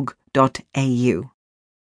beyondblue.org.au.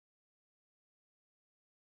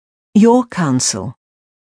 Your Council.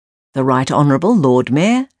 The Right Honourable Lord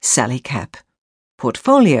Mayor Sally Capp.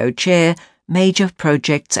 Portfolio Chair, Major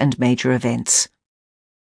Projects and Major Events.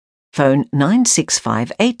 Phone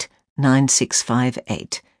 9658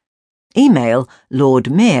 9658. Email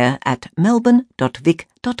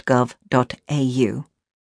lordmayor@melbourne.vic.gov.au.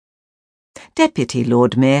 Deputy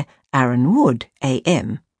Lord Mayor Aaron Wood,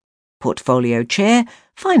 AM. Portfolio Chair,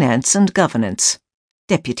 Finance and Governance.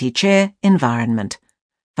 Deputy Chair, Environment.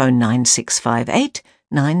 Phone 9658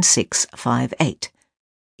 9658.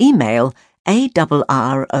 Email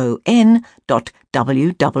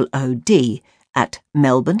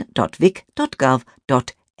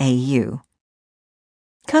arron.wwod@melbourne.vic.gov.au.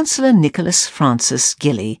 Councillor Nicholas Francis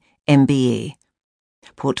Gilly, MBE.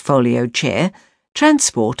 Portfolio Chair,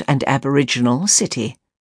 Transport and Aboriginal City.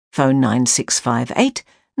 Phone 9658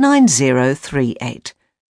 9038.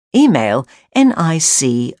 Email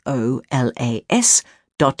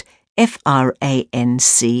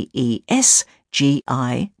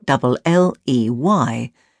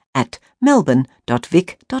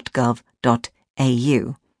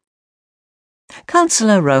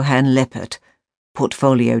Councillor Rohan Leppert.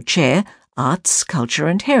 Portfolio Chair, Arts, Culture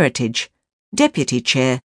and Heritage. Deputy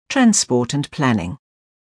Chair, Transport and Planning.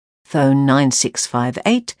 Phone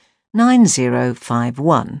 9658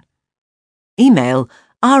 9051. Email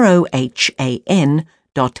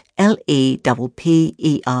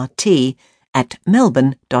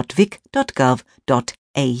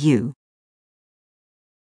rohan.leppert@melbourne.vic.gov.au.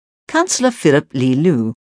 Councillor Philip Lee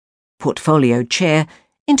Liu. Portfolio Chair,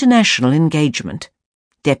 International Engagement.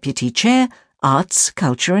 Deputy Chair, Arts,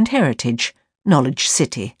 Culture and Heritage, Knowledge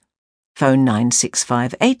City. Phone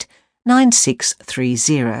 9658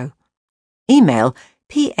 9630. Email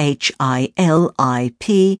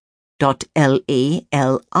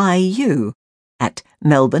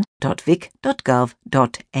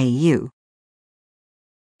philip.liu@melbourne.vic.gov.au.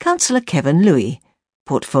 Councillor Kevin Louis.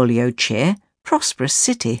 Portfolio Chair, Prosperous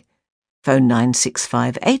City. Phone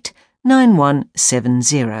 9658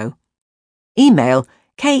 9170. Email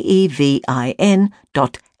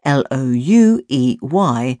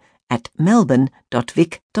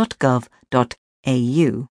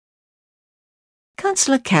kevin.louey@melbourne.vic.gov.au.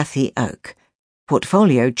 Councillor Kathy Oak.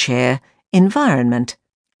 Portfolio Chair, Environment.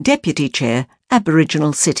 Deputy Chair,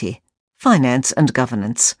 Aboriginal City, Finance and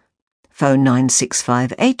Governance. Phone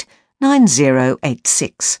 9658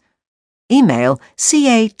 9086. Email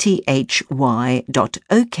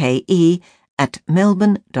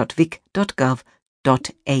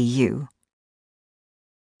cathy.oke@melbourne.vic.gov.au.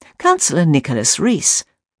 Councillor Nicholas Rees.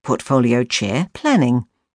 Portfolio Chair, Planning.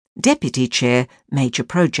 Deputy Chair, Major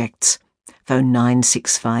Projects. Phone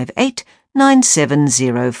 9658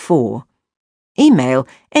 9704. Email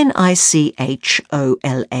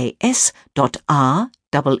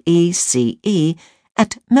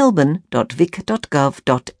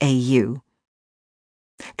nicholas.reece@melbourne.vic.gov.au.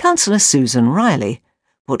 Councillor Susan Riley.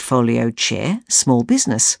 Portfolio Chair, Small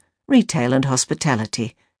Business, Retail and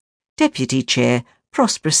Hospitality. Deputy Chair,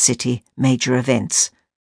 Prosperous City, Major Events.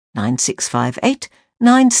 9658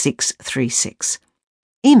 9636.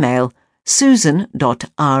 Email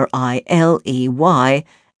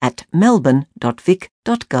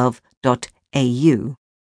susan.riley@melbourne.vic.gov.au.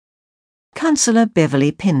 Councillor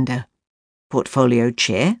Beverly Pinder. Portfolio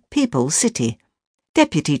Chair, People City.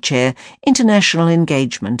 Deputy Chair, International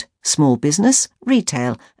Engagement, Small Business,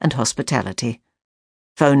 Retail and Hospitality.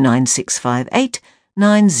 Phone 9658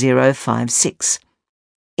 9056.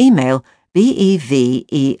 Email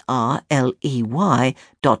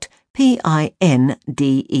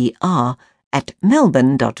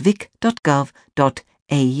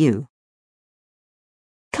beverley.pinder@melbourne.vic.gov.au.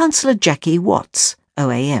 Councillor Jackie Watts,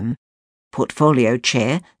 OAM. Portfolio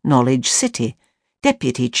Chair, Knowledge City.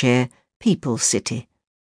 Deputy Chair, People City.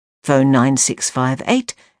 Phone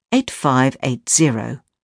 9658 8580.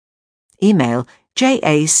 Email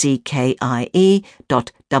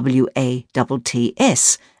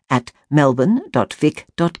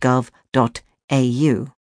jackie.watts@melbourne.vic.gov.au.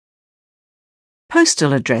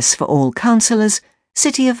 Postal address for all councillors,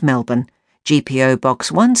 City of Melbourne, GPO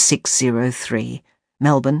Box 1603,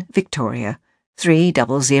 Melbourne, Victoria,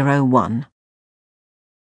 3001.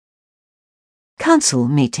 Council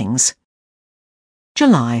meetings.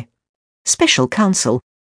 July. Special Council,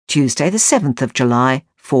 Tuesday the 7th of July,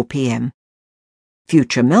 4 p.m.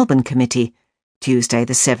 Future Melbourne Committee, Tuesday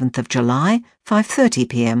the 7th of July, 5:30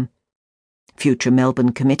 p.m. Future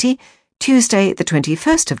Melbourne Committee, Tuesday the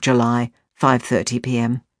 21st of July, 5:30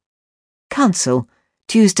 p.m. Council,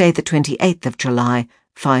 Tuesday the 28th of July,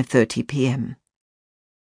 5:30 p.m.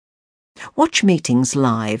 Watch meetings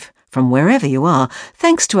live from wherever you are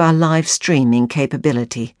thanks to our live streaming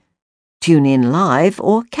capability. Tune in live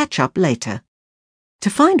or catch up later. To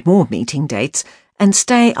find more meeting dates and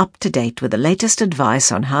stay up to date with the latest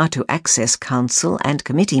advice on how to access council and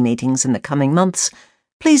committee meetings in the coming months,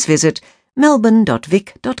 please visit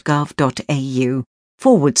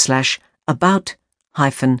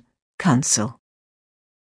melbourne.vic.gov.au/about-council.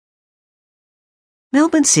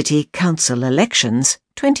 Melbourne City Council Elections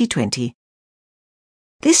 2020.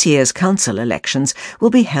 This year's council elections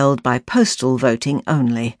will be held by postal voting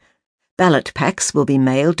only. Ballot packs will be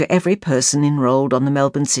mailed to every person enrolled on the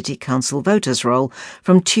Melbourne City Council voters' roll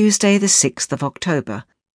from Tuesday the 6th of October.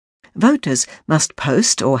 Voters must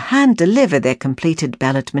post or hand-deliver their completed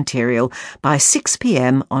ballot material by 6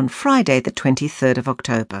 p.m. on Friday the 23rd of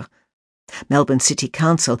October. Melbourne City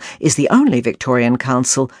Council is the only Victorian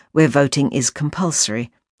council where voting is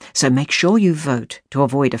compulsory, so make sure you vote to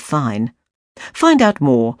avoid a fine. Find out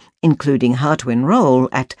more, including how to enrol,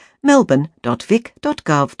 at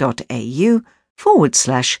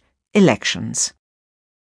melbourne.vic.gov.au/elections.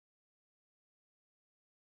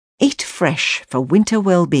 Eat fresh for winter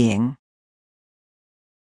well-being.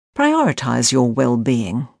 Prioritise your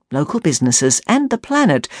well-being, local businesses and the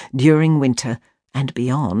planet during winter and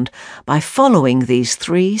beyond by following these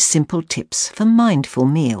 3 simple tips for mindful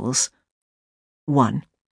meals. 1.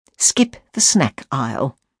 Skip the snack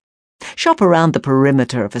aisle. Shop around the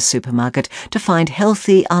perimeter of a supermarket to find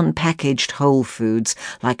healthy, unpackaged whole foods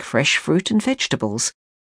like fresh fruit and vegetables.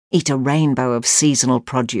 Eat a rainbow of seasonal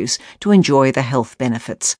produce to enjoy the health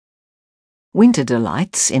benefits. Winter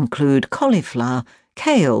delights include cauliflower,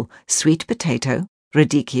 kale, sweet potato,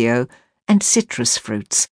 radicchio, and citrus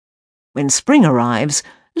fruits. When spring arrives,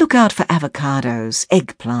 look out for avocados,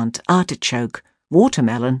 eggplant, artichoke,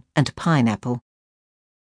 watermelon, and pineapple.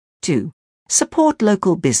 2. Support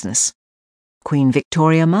local business. Queen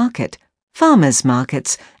Victoria Market, farmers'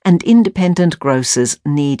 markets, and independent grocers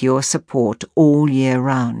need your support all year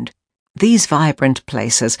round. These vibrant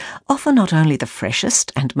places offer not only the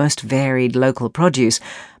freshest and most varied local produce,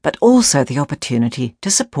 but also the opportunity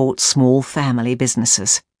to support small family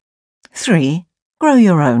businesses. 3. Grow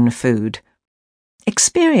your own food.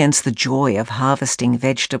 Experience the joy of harvesting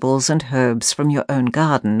vegetables and herbs from your own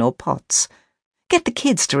garden or pots. Get the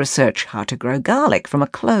kids to research how to grow garlic from a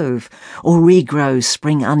clove or regrow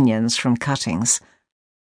spring onions from cuttings.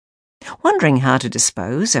 Wondering how to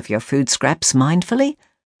dispose of your food scraps mindfully?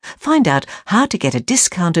 Find out how to get a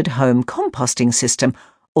discounted home composting system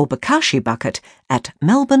or bokashi bucket at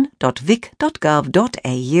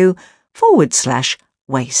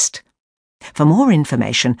melbourne.vic.gov.au/waste. For more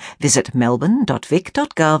information, visit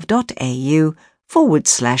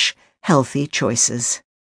melbourne.vic.gov.au/healthy choices.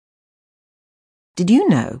 Did you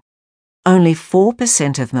know only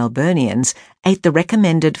 4% of Melburnians ate the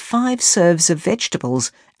recommended 5 serves of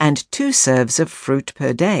vegetables and 2 serves of fruit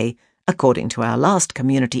per day, according to our last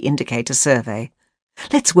Community Indicator survey?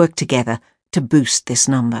 Let's work together to boost this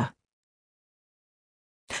number.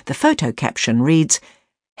 The photo caption reads,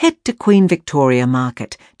 "Head to Queen Victoria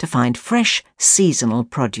Market to find fresh, seasonal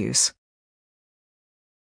produce."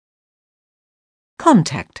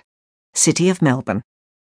 Contact City of Melbourne.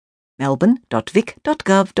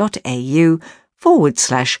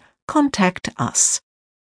 melbourne.vic.gov.au/contact us.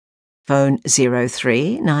 Phone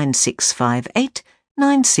 03 9658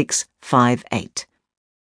 9658.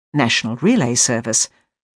 National Relay Service.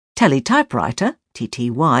 Teletypewriter,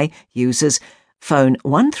 TTY, users phone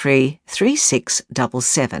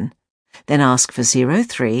 133677, then ask for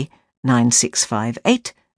 03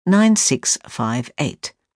 9658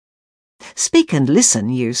 9658. Speak and Listen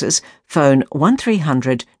users phone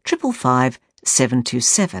 1300 555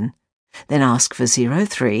 727, then ask for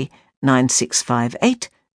 03 9658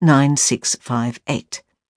 9658.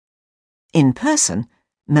 In person,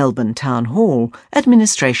 Melbourne Town Hall,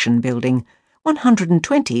 Administration Building,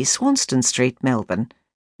 120 Swanston Street, Melbourne.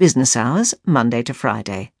 Business hours, Monday to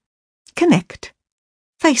Friday. Connect.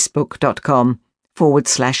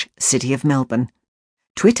 Facebook.com/City of Melbourne.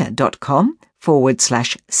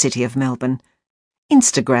 Twitter.com/City of Melbourne.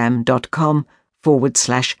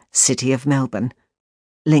 Instagram.com/City of Melbourne.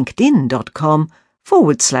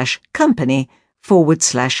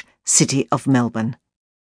 LinkedIn.com/company/City of Melbourne.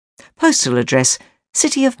 Postal address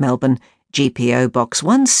City of Melbourne, GPO Box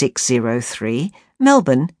 1603,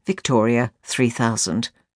 Melbourne, Victoria 3000.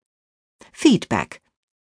 Feedback.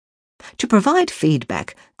 To provide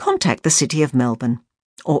feedback, contact the City of Melbourne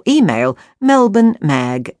or email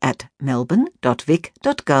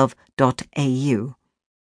melbournemag@melbourne.vic.gov.au.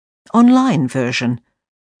 Online version.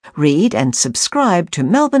 Read and subscribe to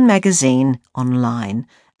Melbourne Magazine online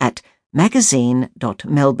at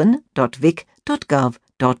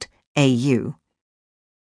magazine.melbourne.vic.gov.au.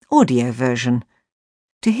 Audio version.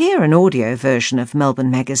 To hear an audio version of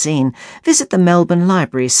Melbourne Magazine, visit the Melbourne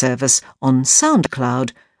Library Service on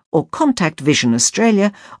SoundCloud or contact Vision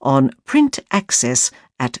Australia on print access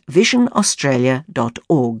at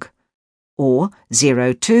visionaustralia.org or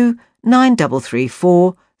 02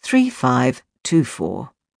 9334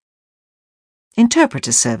 3524.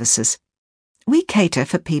 Interpreter services. We cater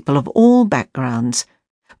for people of all backgrounds.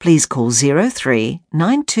 Please call 03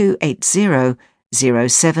 9280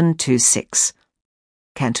 0726.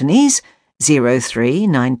 Cantonese 03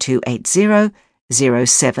 9280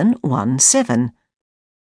 0717.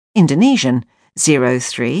 Indonesian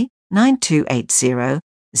 03 9280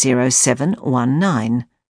 0719.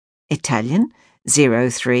 Italian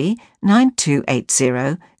 03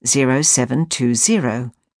 9280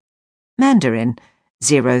 0720. Mandarin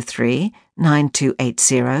 03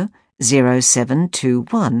 9280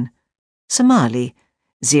 0721. Somali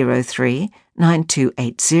 03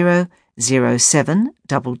 9280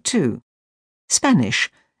 0722.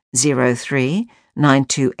 Spanish 03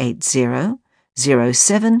 9280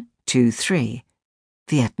 0723.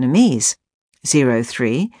 Vietnamese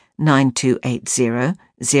 03 9280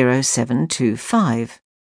 0725.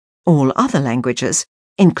 All other languages,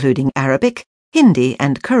 including Arabic, Hindi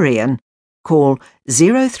and Korean, call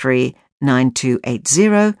 03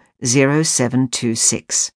 9280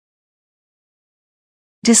 0726.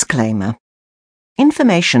 Disclaimer.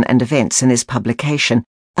 Information and events in this publication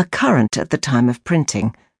are current at the time of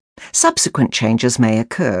printing. Subsequent changes may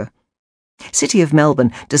occur. City of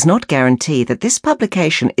Melbourne does not guarantee that this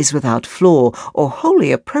publication is without flaw or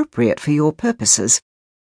wholly appropriate for your purposes.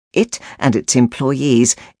 It and its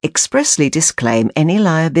employees expressly disclaim any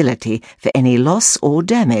liability for any loss or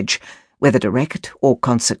damage, whether direct or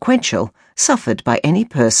consequential, suffered by any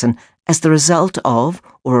person as the result of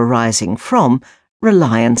or arising from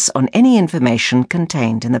reliance on any information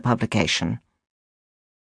contained in the publication.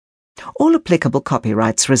 All applicable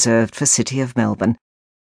copyrights reserved for City of Melbourne,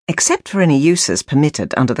 except for any uses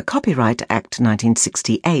permitted under the Copyright Act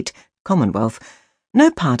 1968, Commonwealth.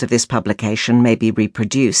 No part of this publication may be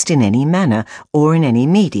reproduced in any manner or in any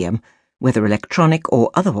medium, whether electronic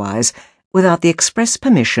or otherwise, without the express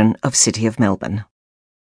permission of City of Melbourne.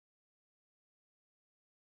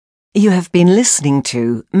 You have been listening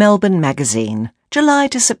to Melbourne Magazine, July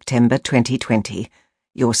to September 2020,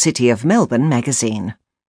 your City of Melbourne magazine.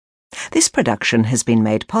 This production has been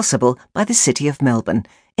made possible by the City of Melbourne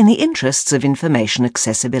in the interests of information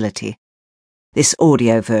accessibility. This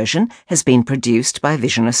audio version has been produced by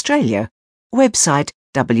Vision Australia, website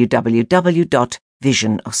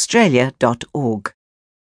www.visionaustralia.org.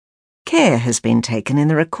 Care has been taken in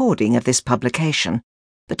the recording of this publication,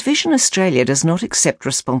 but Vision Australia does not accept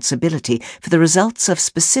responsibility for the results of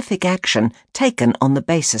specific action taken on the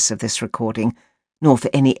basis of this recording, nor for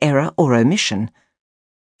any error or omission.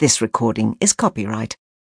 This recording is copyright.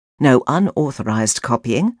 No unauthorised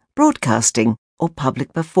copying, broadcasting, or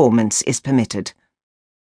public performance is permitted.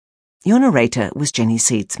 Your narrator was Jenny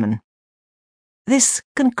Seedsman. This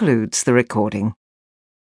concludes the recording.